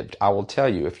well lived. I will tell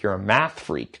you, if you're a math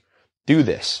freak, do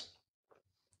this.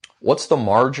 What's the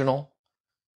marginal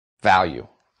value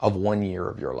of 1 year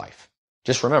of your life?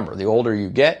 Just remember, the older you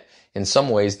get, in some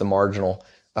ways, the marginal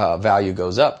value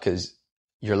goes up because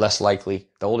you're less likely,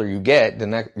 the older you get,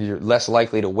 you're less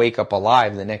likely to wake up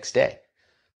alive the next day.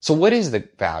 So what is the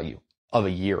value of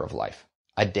a year of life,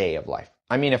 a day of life?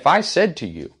 I mean, if I said to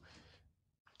you,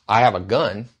 I have a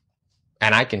gun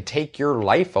and I can take your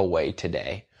life away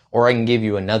today, or I can give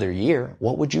you another year,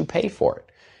 what would you pay for it?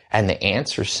 And the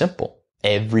answer is simple.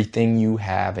 Everything you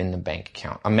have in the bank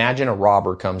account. Imagine a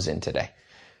robber comes in today.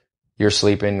 You're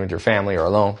sleeping with your family or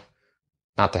alone.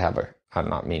 I'm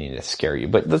not meaning to scare you,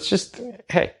 but let's just,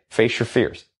 face your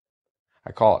fears.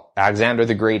 I call it Alexander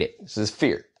the Great. This is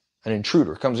fear. An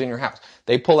intruder comes in your house.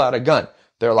 They pull out a gun.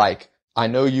 They're like, I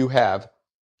know you have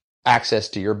access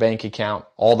to your bank account,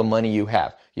 all the money you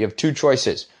have. You have two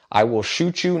choices. I will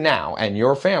shoot you now and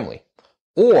your family,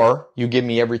 or you give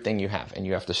me everything you have and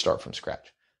you have to start from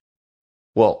scratch.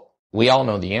 Well, we all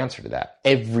know the answer to that.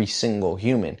 Every single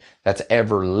human that's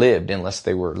ever lived, unless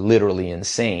they were literally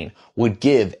insane, would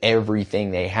give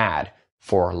everything they had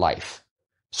for life.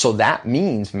 So that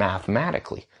means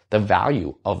mathematically, the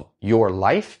value of your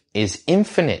life is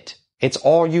infinite. It's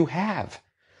all you have.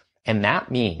 And that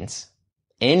means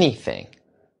anything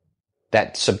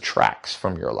that subtracts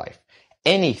from your life,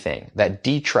 anything that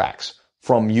detracts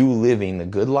from you living the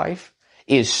good life,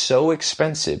 is so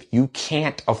expensive you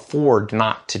can't afford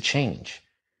not to change.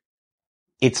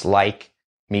 It's like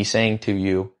me saying to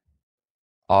you,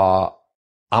 I'm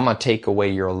going to take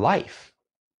away your life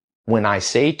when I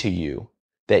say to you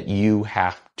that you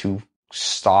have to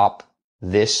stop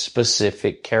this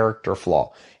specific character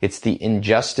flaw. It's the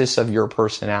injustice of your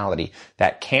personality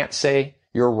that can't say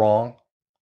you're wrong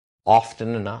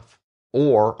often enough,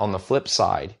 or on the flip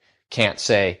side, can't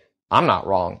say, I'm not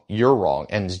wrong, you're wrong,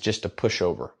 and it's just a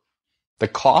pushover. The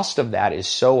cost of that is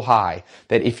so high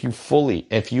that if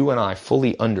you and I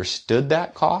fully understood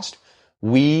that cost,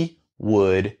 we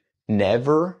would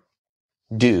never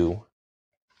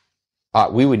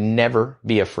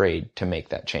be afraid to make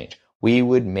that change. We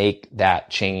would make that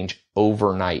change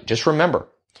overnight. Just remember,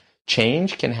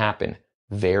 change can happen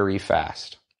very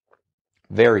fast.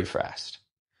 Very fast.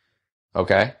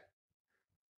 Okay?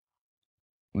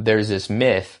 There's this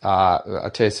myth. I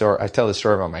tell this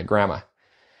story about my grandma.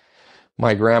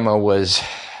 My grandma was,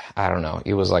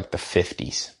 it was like the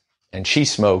 50s. And she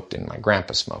smoked and my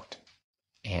grandpa smoked.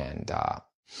 And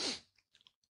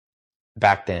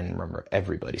back then, remember,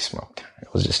 everybody smoked.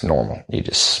 It was just normal. You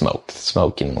just smoked.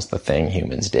 Smoking was the thing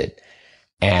humans did.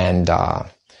 And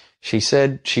she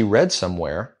said she read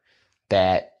somewhere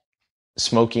that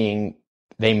smoking,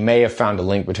 they may have found a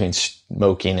link between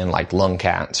smoking and like lung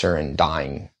cancer and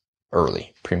dying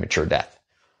early, premature death.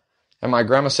 And my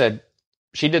grandma said,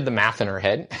 she did the math in her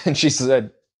head, and she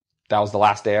said, that was the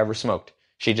last day I ever smoked.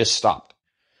 She just stopped.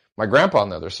 My grandpa on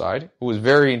the other side, who was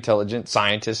very intelligent,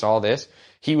 scientist, all this,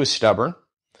 he was stubborn,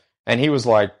 and he was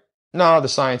like, no, the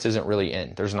science isn't really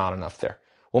in. There's not enough there.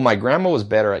 Well, my grandma was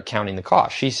better at counting the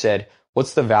cost. She said,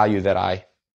 what's the value that I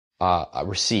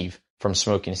receive from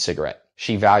smoking a cigarette?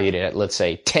 She valued it at, let's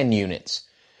say, 10 units.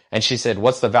 And she said,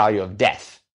 what's the value of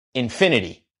death?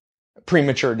 Infinity.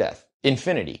 Premature death.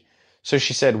 Infinity. So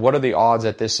she said, what are the odds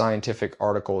that this scientific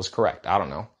article is correct? I don't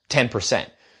know. 10%.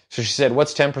 So she said,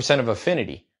 what's 10% of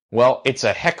affinity? Well, it's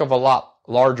a heck of a lot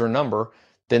larger number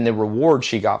than the reward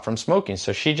she got from smoking.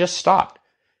 So she just stopped.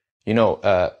 You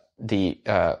know,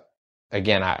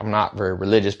 again, I'm not very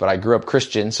religious, but I grew up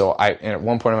Christian. So and at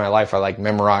one point in my life, I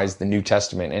memorized the New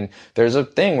Testament. And there's a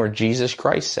thing where Jesus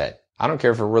Christ said, I don't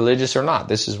care if you're religious or not.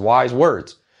 This is wise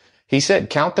words. He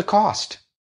said, count the cost.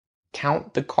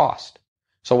 Count the cost.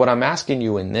 So what I'm asking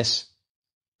you in this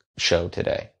show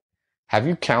today, have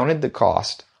you counted the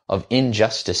cost of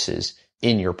injustices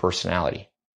in your personality?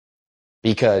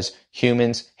 Because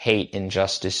humans hate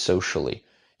injustice socially.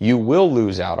 You will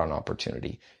lose out on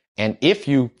opportunity. And if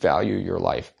you value your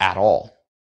life at all,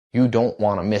 you don't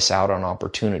want to miss out on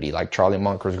opportunity. Like Charlie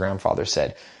Munker's grandfather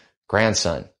said,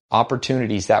 grandson,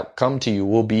 opportunities that come to you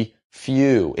will be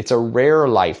few. It's a rare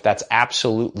life that's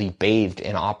absolutely bathed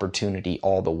in opportunity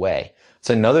all the way. It's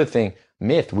another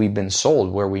myth we've been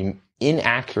sold, where we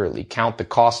inaccurately count the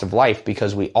cost of life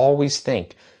because we always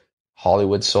think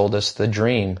Hollywood sold us the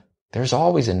dream. There's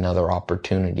always another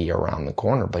opportunity around the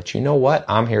corner. But you know what?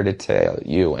 I'm here to tell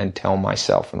you and tell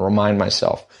myself and remind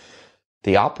myself,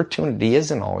 the opportunity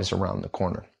isn't always around the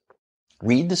corner.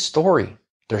 Read the story.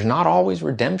 There's not always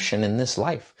redemption in this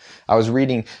life. I was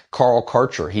reading Carl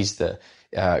Karcher. He's the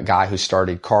guy who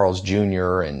started Carl's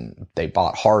Jr. and they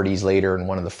bought Hardee's later, and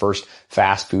one of the first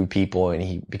fast food people, and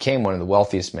he became one of the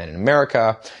wealthiest men in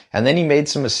America. And then he made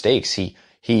some mistakes.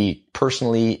 He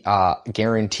personally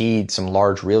guaranteed some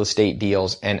large real estate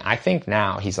deals, and I think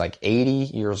now he's like 80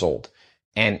 years old.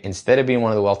 And instead of being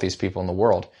one of the wealthiest people in the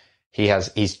world, he's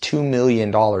 $2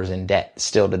 million in debt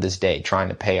still to this day, trying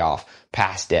to pay off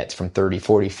past debts from 30,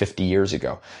 40, 50 years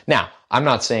ago. Now, I'm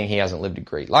not saying he hasn't lived a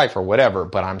great life or whatever,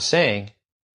 but I'm saying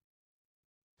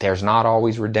there's not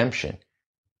always redemption.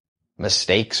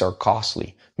 Mistakes are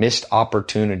costly. Missed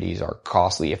opportunities are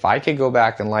costly. If I could go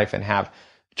back in life and have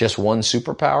just one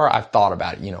superpower, I've thought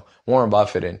about it. You know, Warren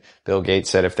Buffett and Bill Gates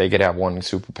said if they could have one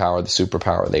superpower, the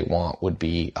superpower they want would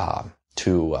be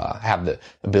to have the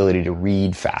ability to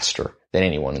read faster than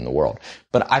anyone in the world.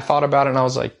 But I thought about it and I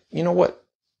was like, you know what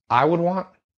I would want?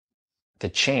 The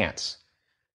chance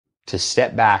to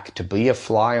step back, to be a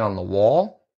fly on the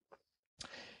wall,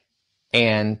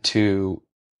 and to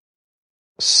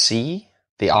see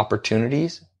the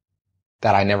opportunities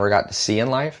that I never got to see in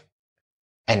life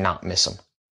and not miss them.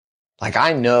 Like,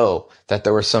 I know that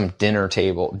there was some dinner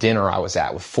I was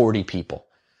at with 40 people,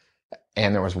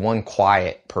 and there was one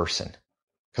quiet person.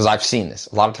 Because I've seen this.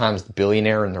 A lot of times the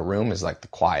billionaire in the room is like the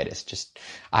quietest.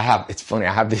 It's funny,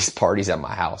 I have these parties at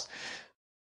my house.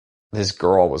 This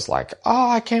girl was like, oh,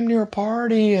 I came to your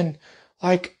party and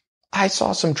like, I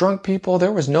saw some drunk people.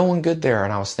 There was no one good there.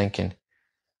 And I was thinking,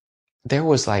 there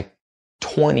was like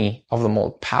 20 of the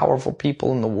most powerful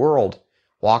people in the world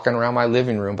walking around my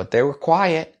living room, but they were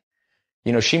quiet.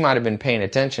 You know, she might have been paying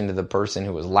attention to the person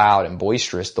who was loud and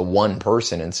boisterous, the one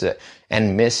person,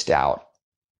 and missed out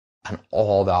on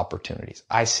all the opportunities.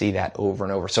 I see that over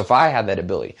and over. So if I had that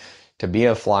ability to be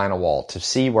a fly on a wall, to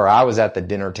see where I was at the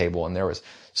dinner table and there was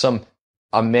some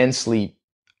immensely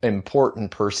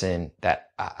important person that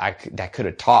that could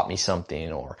have taught me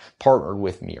something or partnered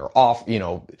with me or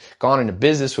gone into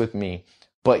business with me,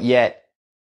 but yet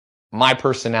my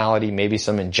personality, maybe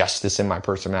some injustice in my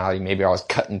personality, maybe I was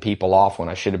cutting people off when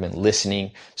I should have been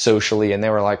listening socially, and they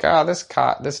were like, oh, this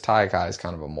Thai guy is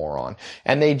kind of a moron.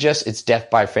 And it's death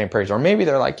by faint praise. Or maybe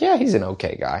they're like, yeah, he's an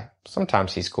okay guy.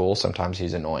 Sometimes he's cool, sometimes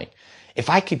he's annoying. If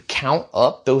I could count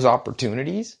up those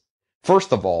opportunities,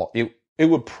 first of all, it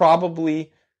would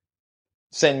probably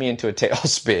send me into a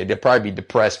tailspin. I'd probably be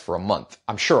depressed for a month.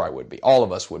 I'm sure I would be. All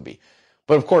of us would be.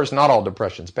 But of course, not all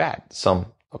depression's bad. Some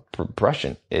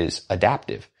depression is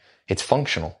adaptive. It's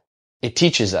functional. It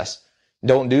teaches us,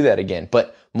 don't do that again.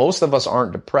 But most of us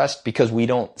aren't depressed because we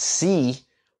don't see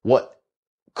what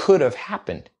could have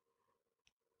happened.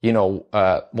 You know,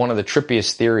 one of the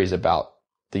trippiest theories about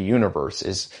the universe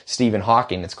is Stephen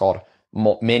Hawking. It's called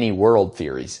many world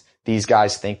theories. These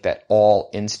guys think that all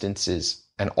instances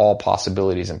and all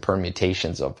possibilities and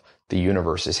permutations of the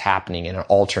universe is happening in an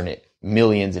alternate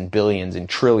millions and billions and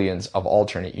trillions of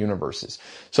alternate universes.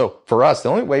 So for us, the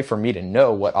only way for me to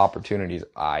know what opportunities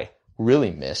I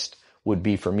really missed would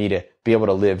be for me to be able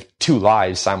to live two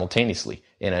lives simultaneously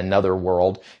in another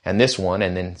world and this one,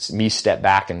 and then me step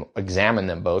back and examine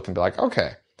them both and be like,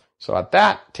 okay, so at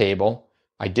that table,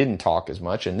 I didn't talk as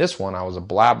much. And this one, I was a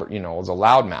blabber, I was a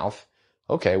loudmouth.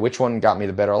 Okay, which one got me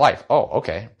the better life? Oh,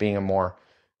 okay, being a more,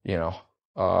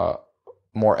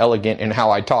 more elegant in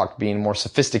how I talked, being more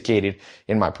sophisticated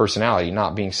in my personality,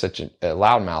 not being such a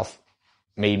loudmouth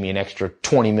made me an extra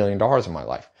 $20 million in my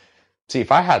life. See,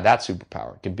 if I had that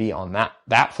superpower, it could be on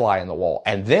that fly in the wall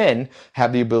and then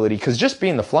have the ability, because just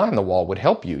being the fly in the wall would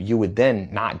help you. You would then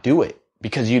not do it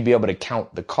because you'd be able to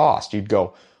count the cost. You'd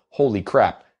go, holy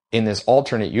crap, in this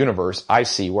alternate universe, I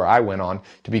see where I went on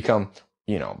to become,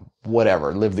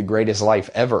 whatever, live the greatest life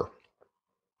ever,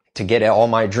 to get all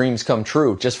my dreams come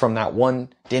true just from that one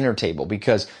dinner table,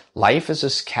 because life is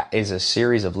a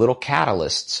series of little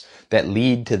catalysts that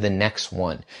lead to the next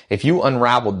one. If you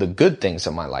unraveled the good things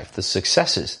of my life, the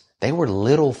successes, they were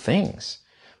little things.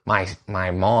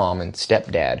 My mom and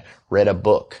stepdad read a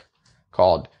book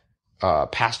called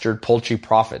Pastured Poultry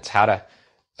Profits, how to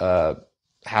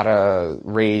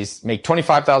make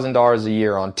 $25,000 a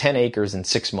year on 10 acres in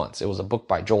 6 months. It was a book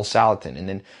by Joel Salatin. And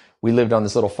then we lived on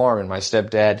this little farm, and my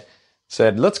stepdad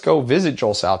said, let's go visit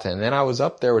Joel Salatin. And then I was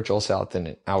up there with Joel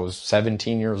Salatin. I was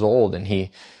 17 years old, and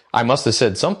I must have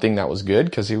said something that was good,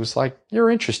 because he was like, you're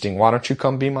interesting. Why don't you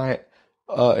come be my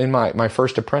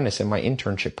first apprentice in my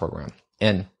internship program?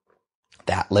 And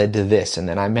that led to this. And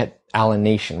then I met Alan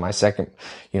Nation, my second,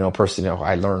 person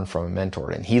I learned from a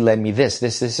mentor, and he led me this,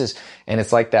 and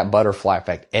it's like that butterfly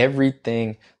effect.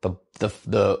 Everything,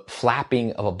 the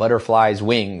flapping of a butterfly's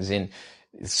wings in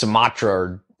Sumatra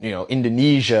or,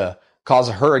 Indonesia cause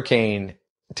a hurricane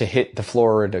to hit the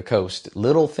Florida coast.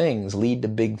 Little things lead to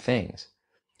big things.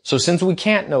 So since we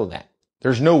can't know that,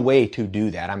 there's no way to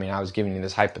do that. I mean, I was giving you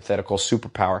this hypothetical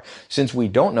superpower. Since we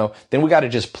don't know, then we got to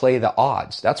just play the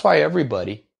odds. That's why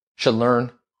everybody should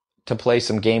learn to play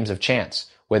some games of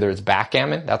chance, whether it's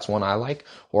backgammon, that's one I like,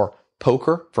 or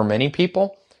poker for many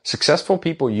people. Successful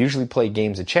people usually play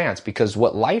games of chance, because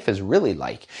what life is really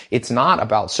like, it's not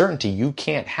about certainty. You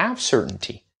can't have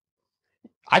certainty.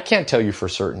 I can't tell you for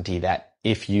certainty that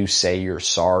if you say you're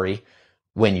sorry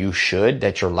when you should,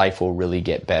 that your life will really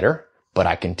get better. But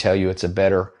I can tell you it's a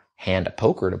better hand of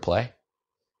poker to play.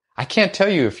 I can't tell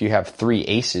you if you have 3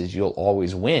 aces, you'll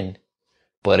always win,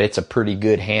 but it's a pretty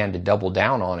good hand to double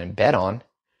down on and bet on.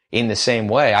 In the same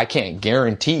way, I can't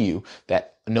guarantee you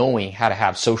that knowing how to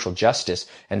have social justice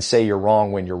and say you're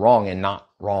wrong when you're wrong and not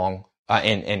wrong,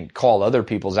 and call other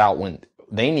people out when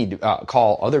they need to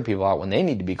call other people out when they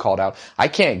need to be called out. I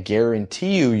can't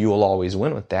guarantee you'll always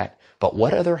win with that. But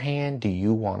what other hand do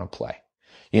you want to play?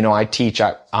 I teach,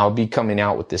 I'll be coming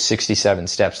out with the 67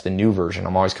 steps, the new version.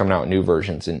 I'm always coming out with new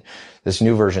versions, and this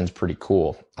new version is pretty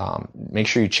cool. Make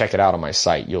sure you check it out on my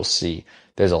site. You'll see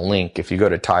there's a link. If you go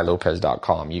to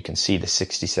TaiLopez.com, you can see the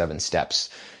 67 steps.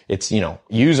 It's,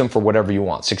 use them for whatever you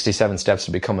want. 67 steps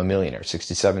to become a millionaire,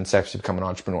 67 steps to become an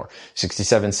entrepreneur,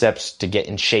 67 steps to get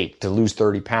in shape, to lose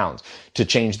 30 pounds, to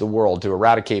change the world, to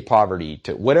eradicate poverty,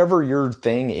 to whatever your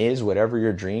thing is, whatever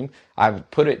your dream.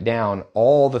 I've put it down,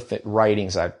 all the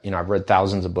writings. I've read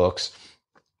thousands of books,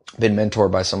 been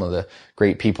mentored by some of the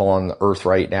great people on the earth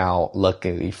right now.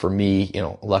 Luckily for me,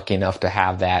 lucky enough to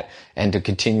have that and to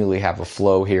continually have a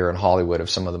flow here in Hollywood of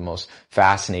some of the most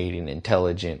fascinating,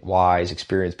 intelligent, wise,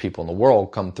 experienced people in the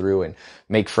world come through and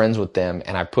make friends with them.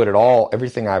 And I put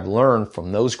everything I've learned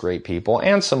from those great people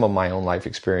and some of my own life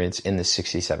experience in the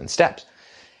 67 steps.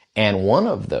 And one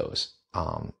of those,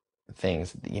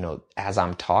 things, as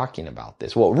I'm talking about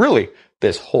this, well, really,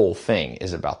 this whole thing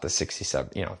is about the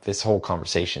 67, this whole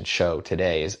conversation show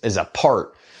today is a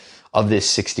part of this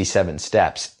 67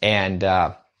 steps. And,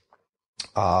 when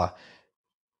I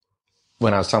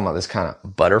was talking about this kind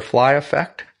of butterfly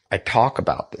effect, I talk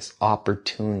about this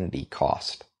opportunity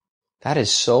cost. That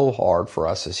is so hard for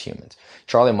us as humans.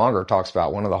 Charlie Munger talks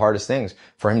about one of the hardest things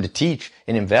for him to teach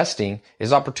in investing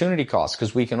is opportunity cost,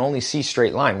 because we can only see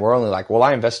straight line. We're only like, well,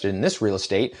 I invested in this real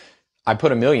estate. I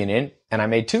put $1 million in and I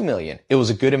made $2 million. It was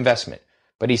a good investment.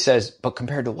 But he says, but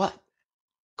compared to what?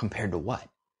 Compared to what?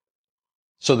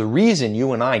 So the reason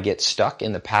you and I get stuck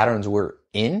in the patterns we're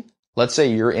in, let's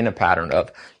say you're in a pattern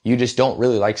of you just don't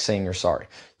really like saying you're sorry.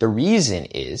 The reason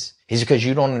is because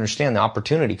you don't understand the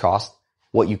opportunity cost,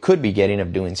 what you could be getting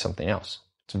of doing something else.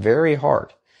 It's very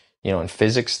hard. In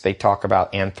physics, they talk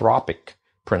about anthropic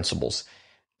principles.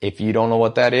 If you don't know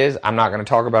what that is, I'm not going to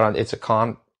talk about it. It's a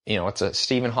It's a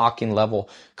Stephen Hawking level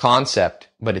concept,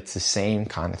 but it's the same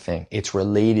kind of thing. It's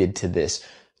related to this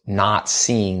not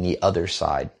seeing the other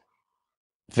side.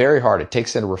 Very hard. It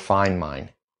takes a refined mind.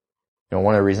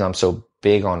 One of the reasons I'm so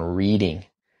big on reading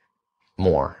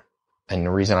more, and the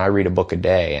reason I read a book a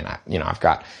day, and I've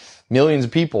got millions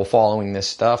of people following this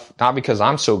stuff, not because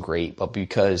I'm so great, but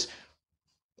because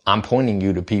I'm pointing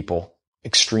you to people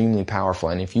extremely powerful.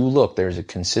 And if you look, there's a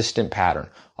consistent pattern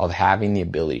of having the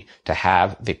ability to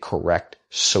have the correct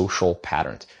social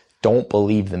patterns. Don't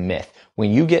believe the myth.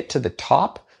 When you get to the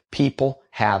top, people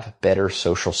have better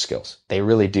social skills. They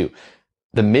really do.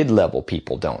 The mid-level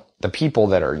people don't. The people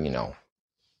that are,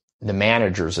 the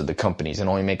managers of the companies and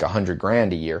only make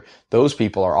 $100,000 a year, those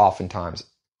people are oftentimes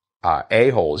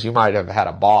a-holes. You might have had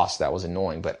a boss that was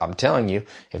annoying, but I'm telling you,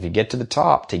 if you get to the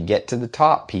top,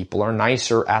 people are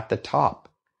nicer at the top.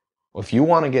 If you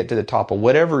want to get to the top of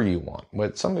whatever you want,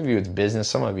 with some of you it's business,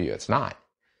 some of you it's not.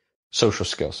 Social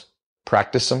skills.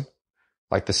 Practice them.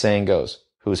 Like the saying goes,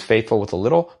 who is faithful with a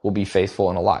little will be faithful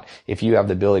in a lot. If you have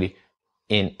the ability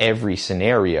in every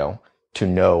scenario to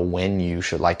know when you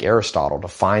should, like Aristotle, to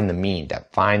find the mean, to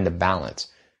find the balance.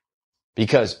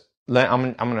 Because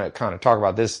I'm going to kind of talk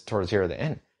about this towards here at the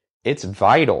end. It's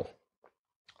vital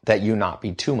that you not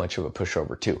be too much of a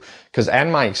pushover too. Because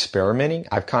in my experimenting,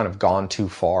 I've kind of gone too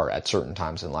far at certain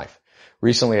times in life.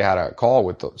 Recently, I had a call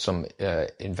with some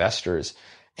investors,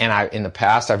 and in the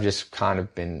past, I've just kind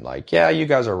of been like, yeah, you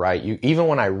guys are right. Even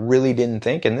when I really didn't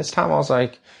think, and this time I was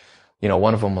like,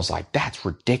 one of them was like, that's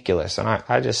ridiculous. And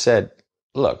I just said,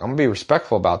 look, I'm going to be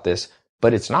respectful about this,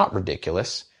 but it's not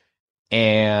ridiculous.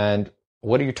 And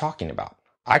what are you talking about?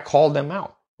 I called them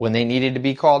out when they needed to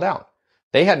be called out.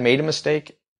 They had made a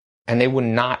mistake and they would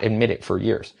not admit it for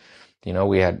years.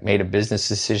 We had made a business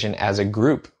decision as a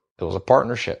group. It was a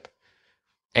partnership.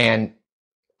 And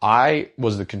I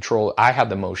was the control. I had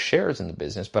the most shares in the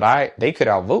business, but they could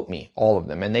outvote me, all of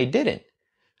them, and they didn't.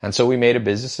 And so we made a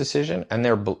business decision, and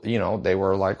they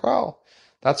were like, well,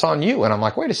 that's on you. And I'm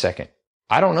like, wait a second.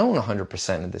 I don't own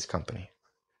 100% of this company.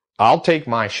 I'll take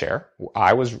my share.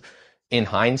 In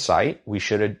hindsight, we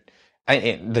should have,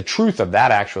 and the truth of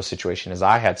that actual situation is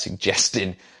I had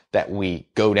suggested that we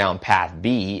go down path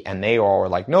B, and they all were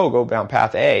like, no, go down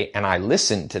path A, and I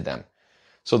listened to them.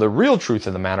 So the real truth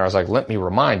of the matter, I was like, let me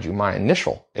remind you, my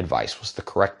initial advice was the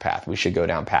correct path. We should go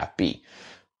down path B.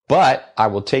 But I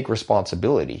will take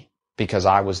responsibility because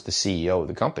I was the CEO of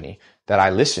the company that I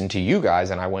listened to you guys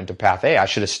and I went to path A. I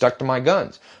should have stuck to my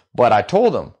guns. But I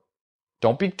told them,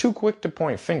 don't be too quick to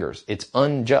point fingers. It's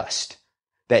unjust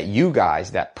that you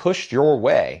guys that pushed your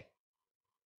way,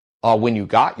 when you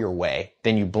got your way,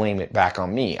 then you blame it back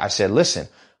on me. I said, listen,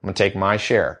 I'm going to take my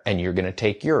share and you're going to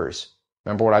take yours.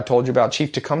 Remember what I told you about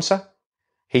Chief Tecumseh?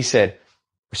 He said,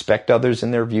 respect others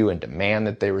in their view and demand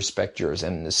that they respect yours.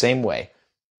 And in the same way,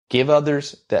 give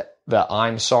others the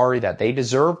I'm sorry that they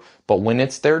deserve, but when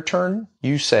it's their turn,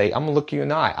 you say, I'm going to look you in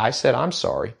the eye. I said, I'm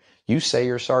sorry. You say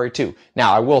you're sorry too.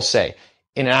 Now, I will say,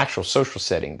 in an actual social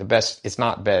setting, it's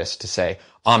not best to say,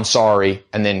 I'm sorry,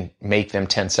 and then make them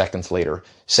 10 seconds later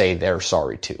say they're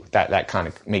sorry too. That kind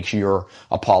of makes your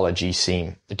apology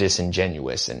seem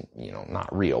disingenuous and,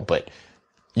 not real. But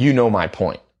you know my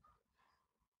point.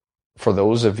 For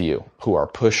those of you who are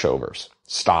pushovers,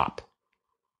 stop.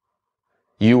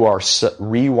 You are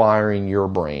rewiring your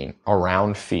brain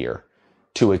around fear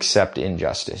to accept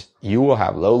injustice. You will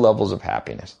have low levels of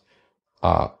happiness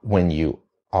when you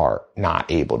are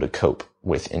not able to cope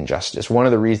with injustice. One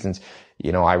of the reasons,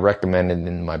 I recommended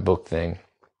in my book thing,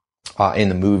 in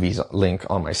the movies link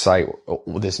on my site,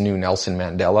 this new Nelson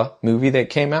Mandela movie that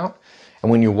came out. And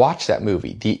when you watch that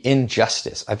movie, the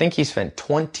injustice, I think he spent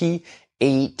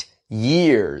 28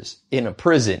 years in a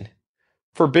prison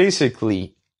for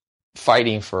basically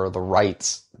fighting for the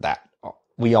rights that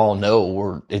we all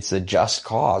know it's a just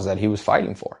cause that he was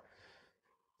fighting for.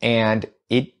 And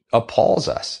it appalls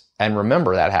us. And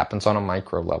remember, that happens on a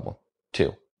micro level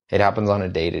too. It happens on a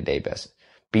day-to-day basis.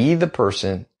 Be the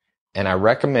person, and I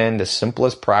recommend the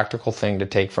simplest practical thing to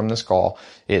take from this call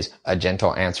is a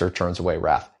gentle answer turns away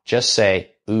wrath. Just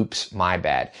say, oops, my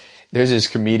bad. There's this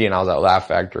comedian, I was at Laugh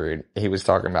Factory, and he was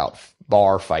talking about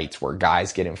bar fights where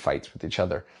guys get in fights with each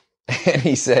other. And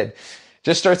he said,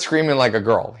 just start screaming like a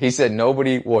girl. He said,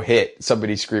 nobody will hit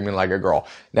somebody screaming like a girl.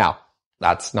 Now,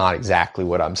 that's not exactly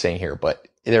what I'm saying here, but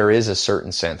there is a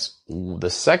certain sense. The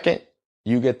second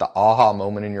you get the aha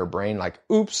moment in your brain, like,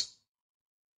 oops,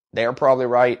 they're probably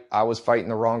right. I was fighting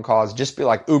the wrong cause. Just be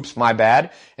like, oops, my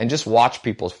bad. And just watch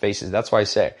people's faces. That's why I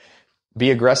say, be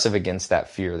aggressive against that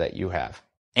fear that you have.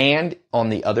 And on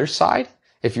the other side,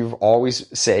 if you've always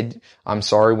said, I'm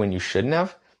sorry when you shouldn't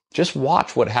have, Just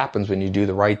watch what happens when you do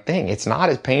the right thing. It's not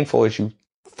as painful as you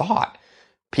thought.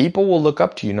 People will look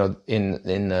up to you. You know,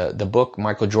 in the book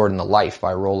Michael Jordan, The Life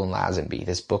by Roland Lazenby,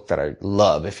 this book that I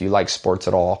love. If you like sports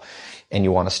at all and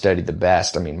you want to study the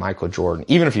best, I mean, Michael Jordan,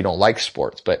 even if you don't like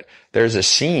sports, but there's a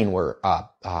scene where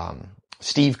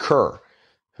Steve Kerr,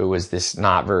 who was this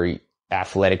not very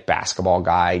athletic basketball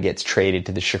guy, gets traded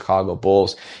to the Chicago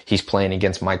Bulls. He's playing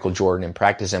against Michael Jordan in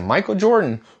practice, and Michael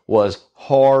Jordan was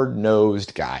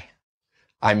hard-nosed guy.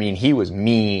 I mean, he was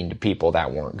mean to people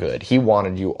that weren't good. He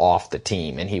wanted you off the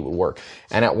team, and he would work.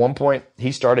 And at one point,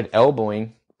 he started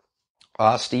elbowing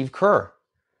Steve Kerr.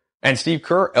 And Steve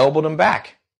Kerr elbowed him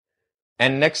back.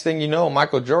 And next thing you know,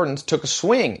 Michael Jordan took a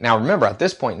swing. Now remember, at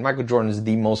this point, Michael Jordan is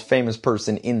the most famous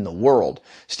person in the world.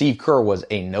 Steve Kerr was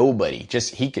a nobody.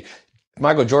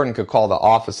 Michael Jordan could call the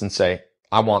office and say,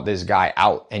 I want this guy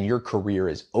out, and your career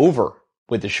is over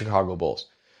with the Chicago Bulls.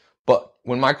 But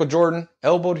when Michael Jordan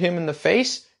elbowed him in the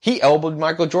face, he elbowed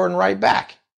Michael Jordan right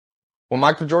back. When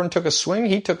Michael Jordan took a swing,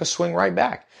 he took a swing right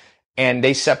back. And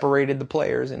they separated the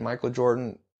players, and Michael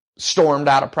Jordan stormed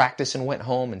out of practice and went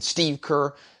home. And Steve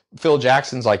Kerr, Phil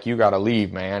Jackson's like, you got to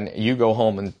leave, man. You go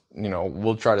home and,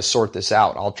 we'll try to sort this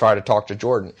out. I'll try to talk to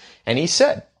Jordan. And he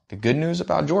said, the good news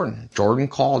about Jordan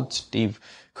called Steve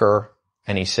Kerr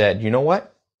and he said, you know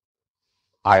what?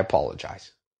 I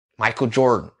apologize. Michael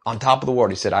Jordan, on top of the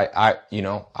world, he said, I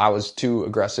was too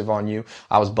aggressive on you.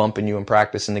 I was bumping you in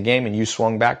practice in the game and you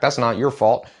swung back. That's not your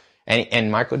fault.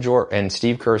 And Michael Jordan and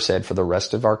Steve Kerr said for the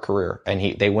rest of our career,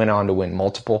 and they went on to win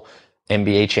multiple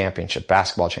NBA championship,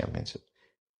 basketball championships.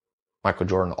 Michael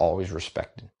Jordan always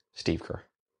respected Steve Kerr.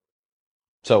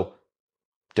 So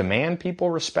demand people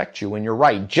respect you when you're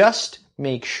right. Just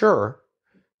make sure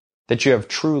that you have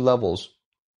true levels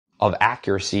of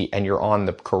accuracy and you're on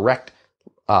the correct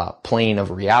plane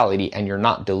of reality and you're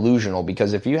not delusional,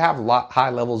 because if you have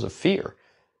high levels of fear,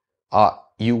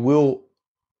 you will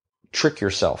trick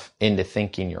yourself into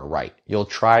thinking you're right. You'll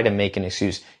try to make an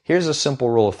excuse. Here's a simple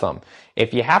rule of thumb.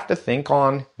 If you have to think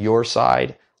on your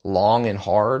side long and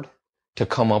hard to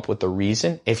come up with a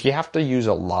reason, if you have to use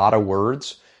a lot of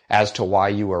words as to why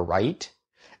you are right,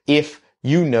 if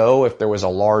there was a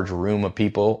large room of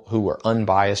people who were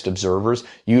unbiased observers,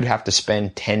 you'd have to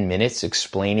spend 10 minutes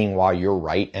explaining why you're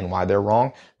right and why they're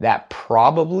wrong. That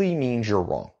probably means you're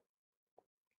wrong.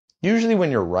 Usually when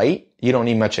you're right, you don't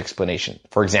need much explanation.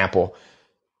 For example,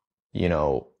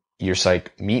 you're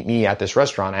like, meet me at this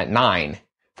restaurant at 9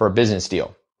 for a business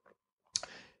deal.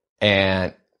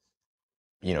 And,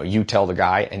 you tell the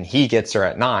guy and he gets there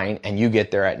at 9 and you get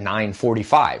there at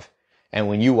 9:45. And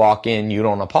when you walk in, you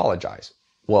don't apologize.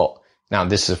 Well, now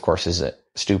this of course is a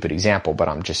stupid example, but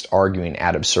I'm just arguing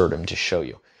ad absurdum to show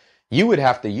you. You would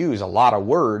have to use a lot of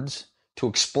words to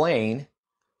explain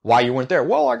why you weren't there.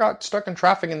 Well, I got stuck in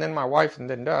traffic and then my wife and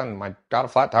then I got a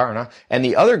flat tire. And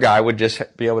the other guy would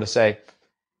just be able to say,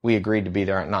 we agreed to be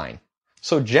there at 9.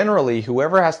 So generally,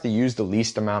 whoever has to use the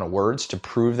least amount of words to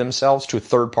prove themselves to a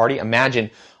third party,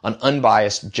 imagine an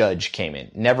unbiased judge came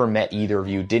in, never met either of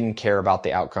you, didn't care about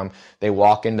the outcome. They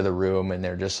walk into the room and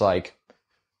they're just like,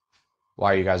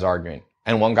 why are you guys arguing?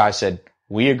 And one guy said,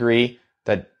 we agree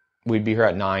that we'd be here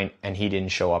at 9 and he didn't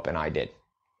show up and I did.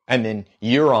 And then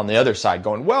you're on the other side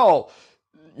going, well,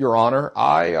 Your Honor,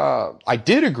 I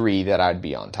did agree that I'd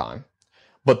be on time.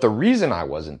 But the reason I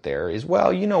wasn't there is,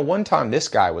 well, one time this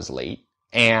guy was late.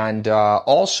 And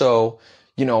also,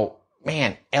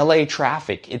 man, LA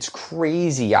traffic, it's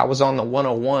crazy. I was on the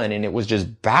 101 and it was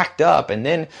just backed up. And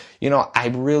then,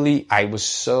 I was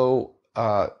so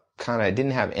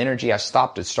didn't have energy. I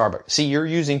stopped at Starbucks. See, you're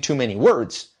using too many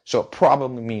words, so it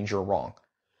probably means you're wrong.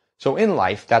 So in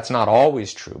life, that's not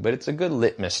always true, but it's a good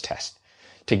litmus test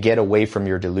to get away from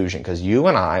your delusion, because you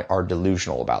and I are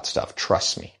delusional about stuff.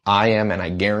 Trust me. I am, and I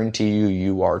guarantee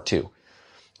you are too.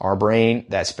 Our brain,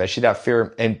 especially that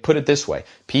fear, and put it this way,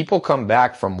 people come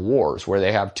back from wars where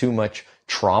they have too much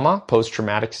trauma,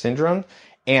 post-traumatic syndrome,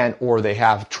 or they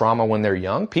have trauma when they're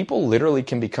young. People literally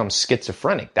can become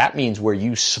schizophrenic. That means where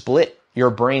your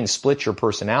brain splits your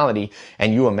personality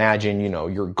and you imagine,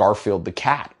 you're Garfield the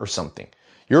cat or something.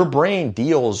 Your brain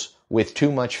deals with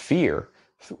too much fear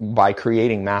by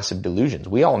creating massive delusions.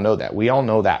 We all know that. We all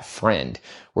know that friend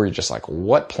where you're just like,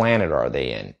 what planet are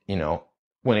they in?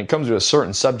 When it comes to a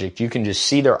certain subject, you can just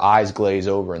see their eyes glaze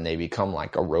over and they become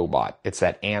like a robot. It's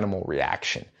that animal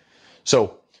reaction.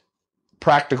 So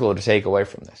practical to take away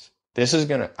from this.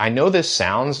 I know this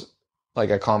sounds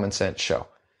like a common sense show,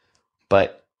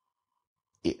 but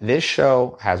this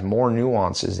show has more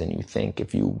nuances than you think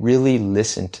if you really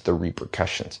listen to the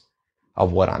repercussions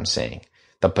of what I'm saying.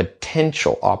 The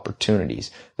potential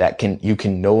opportunities that you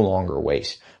can no longer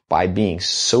waste. by being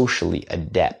socially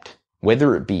adept,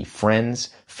 whether it be friends,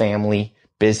 family,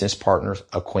 business partners,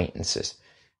 acquaintances.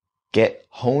 Get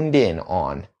honed in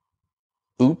on,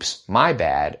 oops, my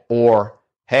bad, or,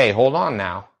 hey, hold on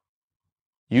now.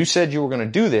 You said you were going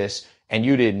to do this and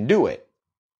you didn't do it.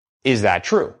 Is that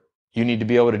true? You need to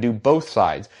be able to do both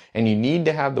sides, and you need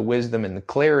to have the wisdom and the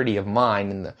clarity of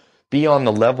mind and be on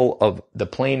the level of the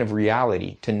plane of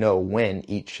reality to know when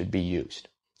each should be used.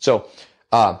 So,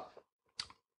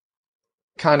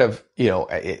 kind of,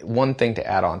 one thing to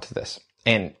add on to this,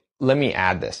 and let me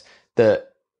add this.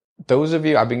 Those of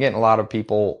you, I've been getting a lot of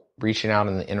people reaching out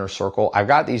in the inner circle. I've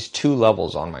got these 2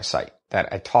 levels on my site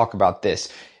that I talk about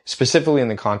this specifically in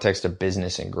the context of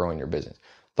business and growing your business.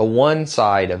 The one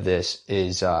side of this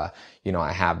is, I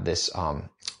have this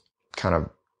kind of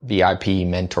VIP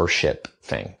mentorship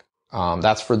thing.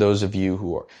 That's for those of you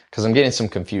who are, because I'm getting some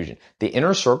confusion. The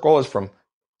inner circle is from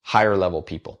higher level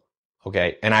people.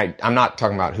 Okay. And I'm not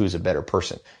talking about who's a better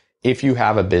person. If you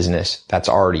have a business that's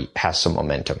already has some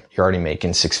momentum, you're already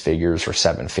making 6 figures or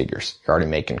 7 figures, you're already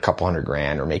making a couple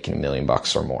 $100,000 or making $1 million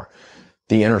or more.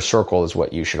 The inner circle is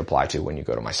what you should apply to when you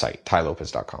go to my site,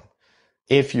 tailopez.com.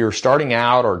 If you're starting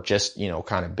out or just,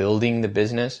 kind of building the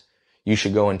business, you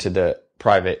should go into the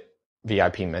private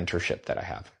VIP mentorship that I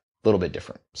have. A little bit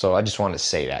different. So I just wanted to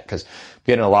say that because I'm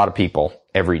getting a lot of people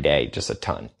every day, just a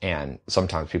ton. And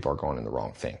sometimes people are going in the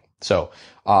wrong thing. So,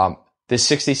 this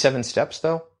 67 steps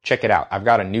though, check it out. I've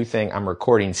got a new thing. I'm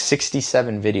recording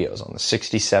 67 videos on the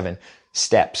 67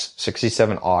 steps,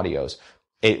 67 audios.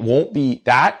 It won't be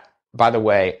that, by the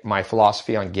way, my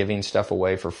philosophy on giving stuff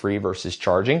away for free versus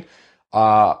charging.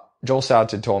 Joel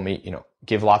Salatin told me,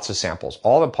 give lots of samples.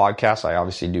 All the podcasts I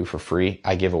obviously do for free,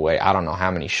 I give away. I don't know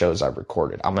how many shows I've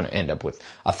recorded. I'm going to end up with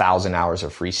 1,000 hours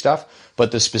of free stuff.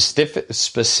 But the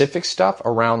specific stuff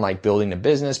around like building a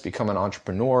business, become an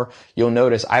entrepreneur, you'll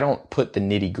notice I don't put the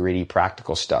nitty gritty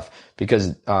practical stuff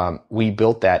because, we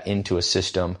built that into a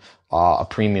system, a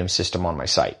premium system on my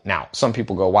site. Now, some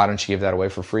people go, why don't you give that away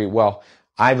for free? Well,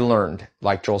 I've learned,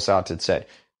 like Joel Salatin said,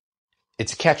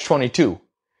 it's a catch-22.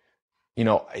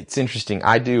 It's interesting.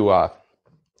 I do,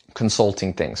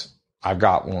 consulting things. I've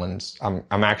got ones. I'm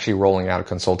actually rolling out a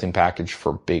consulting package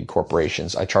for big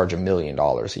corporations. I charge $1 million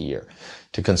a year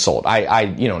to consult.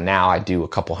 Now I do a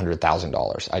couple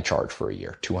 $100,000 I charge for a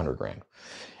year, $200,000.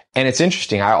 And it's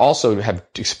interesting. I also have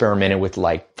experimented with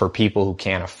for people who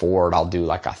can't afford, I'll do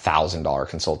like $1,000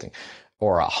 consulting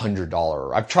or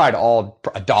 $100. I've tried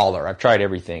 $1. I've tried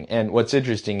everything. And what's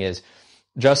interesting is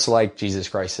just like Jesus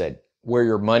Christ said, where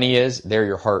your money is, there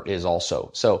your heart is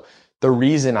also. So the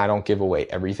reason I don't give away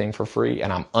everything for free,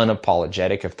 and I'm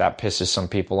unapologetic if that pisses some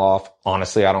people off,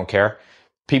 honestly, I don't care.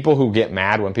 People who get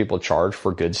mad when people charge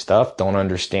for good stuff don't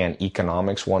understand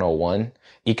economics 101.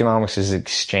 Economics is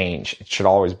exchange. It should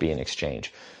always be an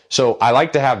exchange. So I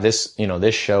like to have this,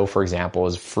 this show, for example,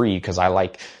 is free because I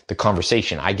like the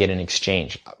conversation. I get an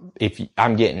exchange. If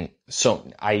I'm getting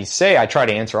I try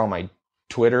to answer all my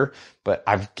Twitter, but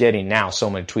I'm getting now so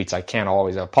many tweets. I can't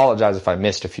always. I apologize if I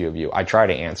missed a few of you. I try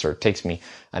to answer. It takes me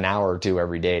an hour or 2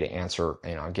 every day to answer.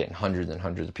 I'm getting hundreds and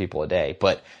hundreds of people a day,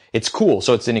 but it's cool.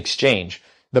 So it's an exchange.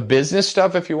 The business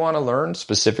stuff, if you want to learn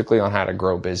specifically on how to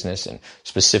grow business, and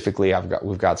specifically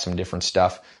we've got some different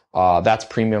stuff. That's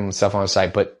premium stuff on the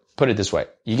site, but put it this way,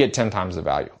 you get 10 times the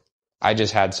value. I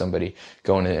just had somebody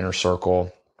go into the inner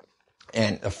circle,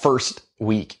 and the first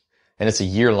week, and it's a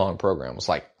year-long program. It's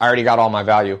like, I already got all my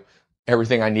value.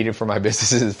 Everything I needed for my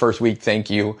business is the first week. Thank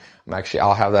you.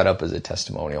 I'll have that up as a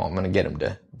testimonial. I'm going to get him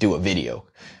to do a video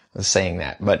saying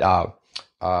that. But,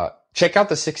 check out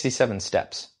the 67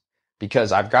 steps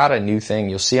because I've got a new thing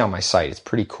you'll see on my site. It's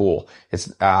pretty cool. It's,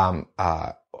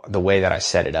 the way that I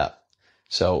set it up.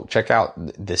 So check out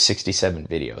the 67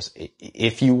 videos.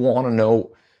 If you want to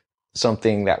know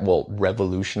something that will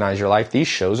revolutionize your life. These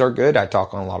shows are good. I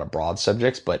talk on a lot of broad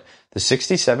subjects, but the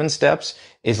 67 steps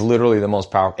is literally the most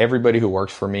powerful. Everybody who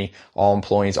works for me, all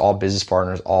employees, all business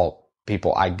partners, all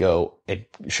people I go and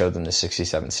show them the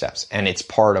 67 steps. And it's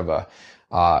part of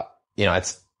I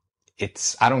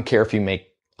don't care if you make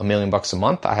 $1 million a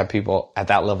month. I have people at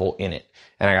that level in it,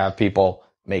 and I have people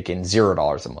making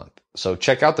 $0 a month. So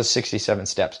check out the 67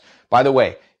 steps. By the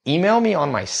way, email me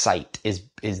on my site is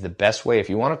the best way. If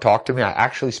you want to talk to me, I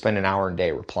actually spend an hour a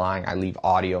day replying. I leave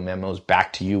audio memos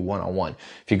back to you one-on-one.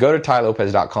 If you go to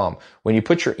tailopez.com, when you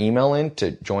put your email in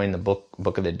to join the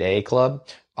book of the day club,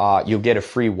 you'll get a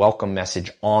free welcome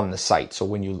message on the site.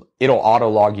 So it'll auto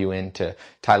log you into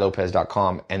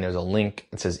tailopez.com, and there's a link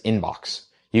that says inbox.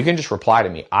 You can just reply to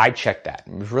me. I check that.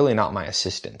 It's really not my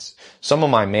assistants. Some of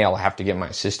my mail I have to get my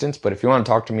assistants, but if you want to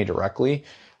talk to me directly,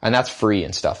 And that's free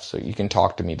and stuff. So you can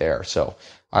talk to me there. So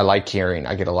I like hearing,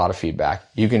 I get a lot of feedback.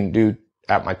 You can do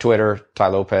at my Twitter, Tai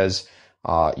Lopez,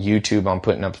 YouTube. I'm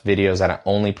putting up videos that I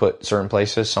only put certain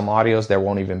places, some audios that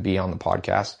won't even be on the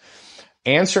podcast.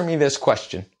 Answer me this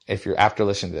question. If you're after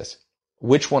listening to this,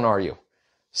 which one are you?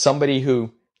 Somebody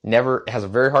who never has a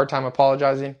very hard time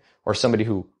apologizing, or somebody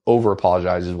who over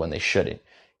apologizes when they shouldn't?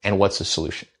 And what's the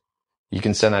solution? You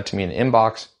can send that to me in the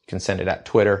inbox. You can send it at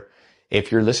Twitter.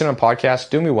 If you're listening to podcasts,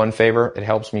 do me one favor. It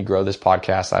helps me grow this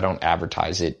podcast. I don't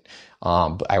advertise it.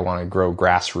 But I want to grow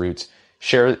grassroots.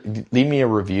 Share, leave me a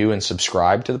review and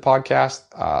subscribe to the podcast.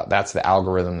 That's the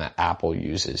algorithm that Apple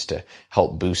uses to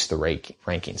help boost the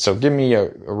ranking. So give me a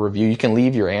review. You can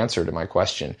leave your answer to my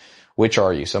question. Which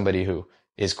are you? Somebody who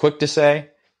is quick to say,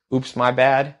 oops, my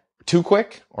bad, too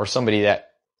quick, or somebody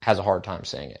that has a hard time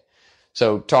saying it?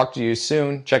 So talk to you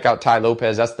soon. Check out Tai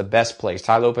Lopez. That's the best place.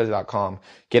 TaiLopez.com.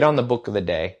 Get on the book of the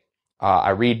day.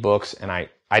 I read books, and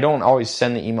I don't always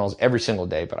send the emails every single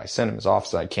day, but I send them as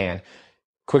often as I can.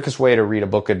 Quickest way to read a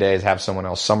book a day is have someone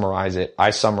else summarize it.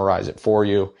 I summarize it for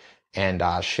you and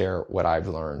share what I've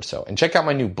learned. So, and check out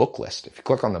my new book list. If you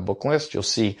click on the book list, you'll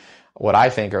see what I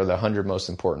think are the 100 most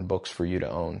important books for you to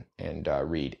own and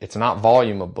read. It's not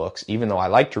volume of books, even though I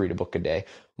like to read a book a day.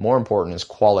 More important is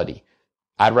quality.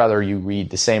 I'd rather you read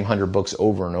the same 100 books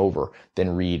over and over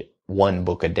than read one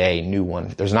book a day, new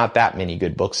one. There's not that many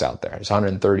good books out there. There's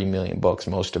 130 million books.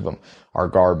 Most of them are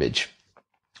garbage.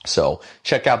 So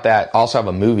check out that. I also have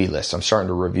a movie list. I'm starting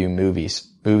to review movies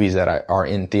that are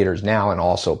in theaters now, and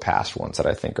also past ones that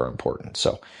I think are important.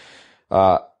 So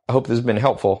I hope this has been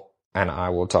helpful, and I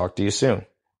will talk to you soon.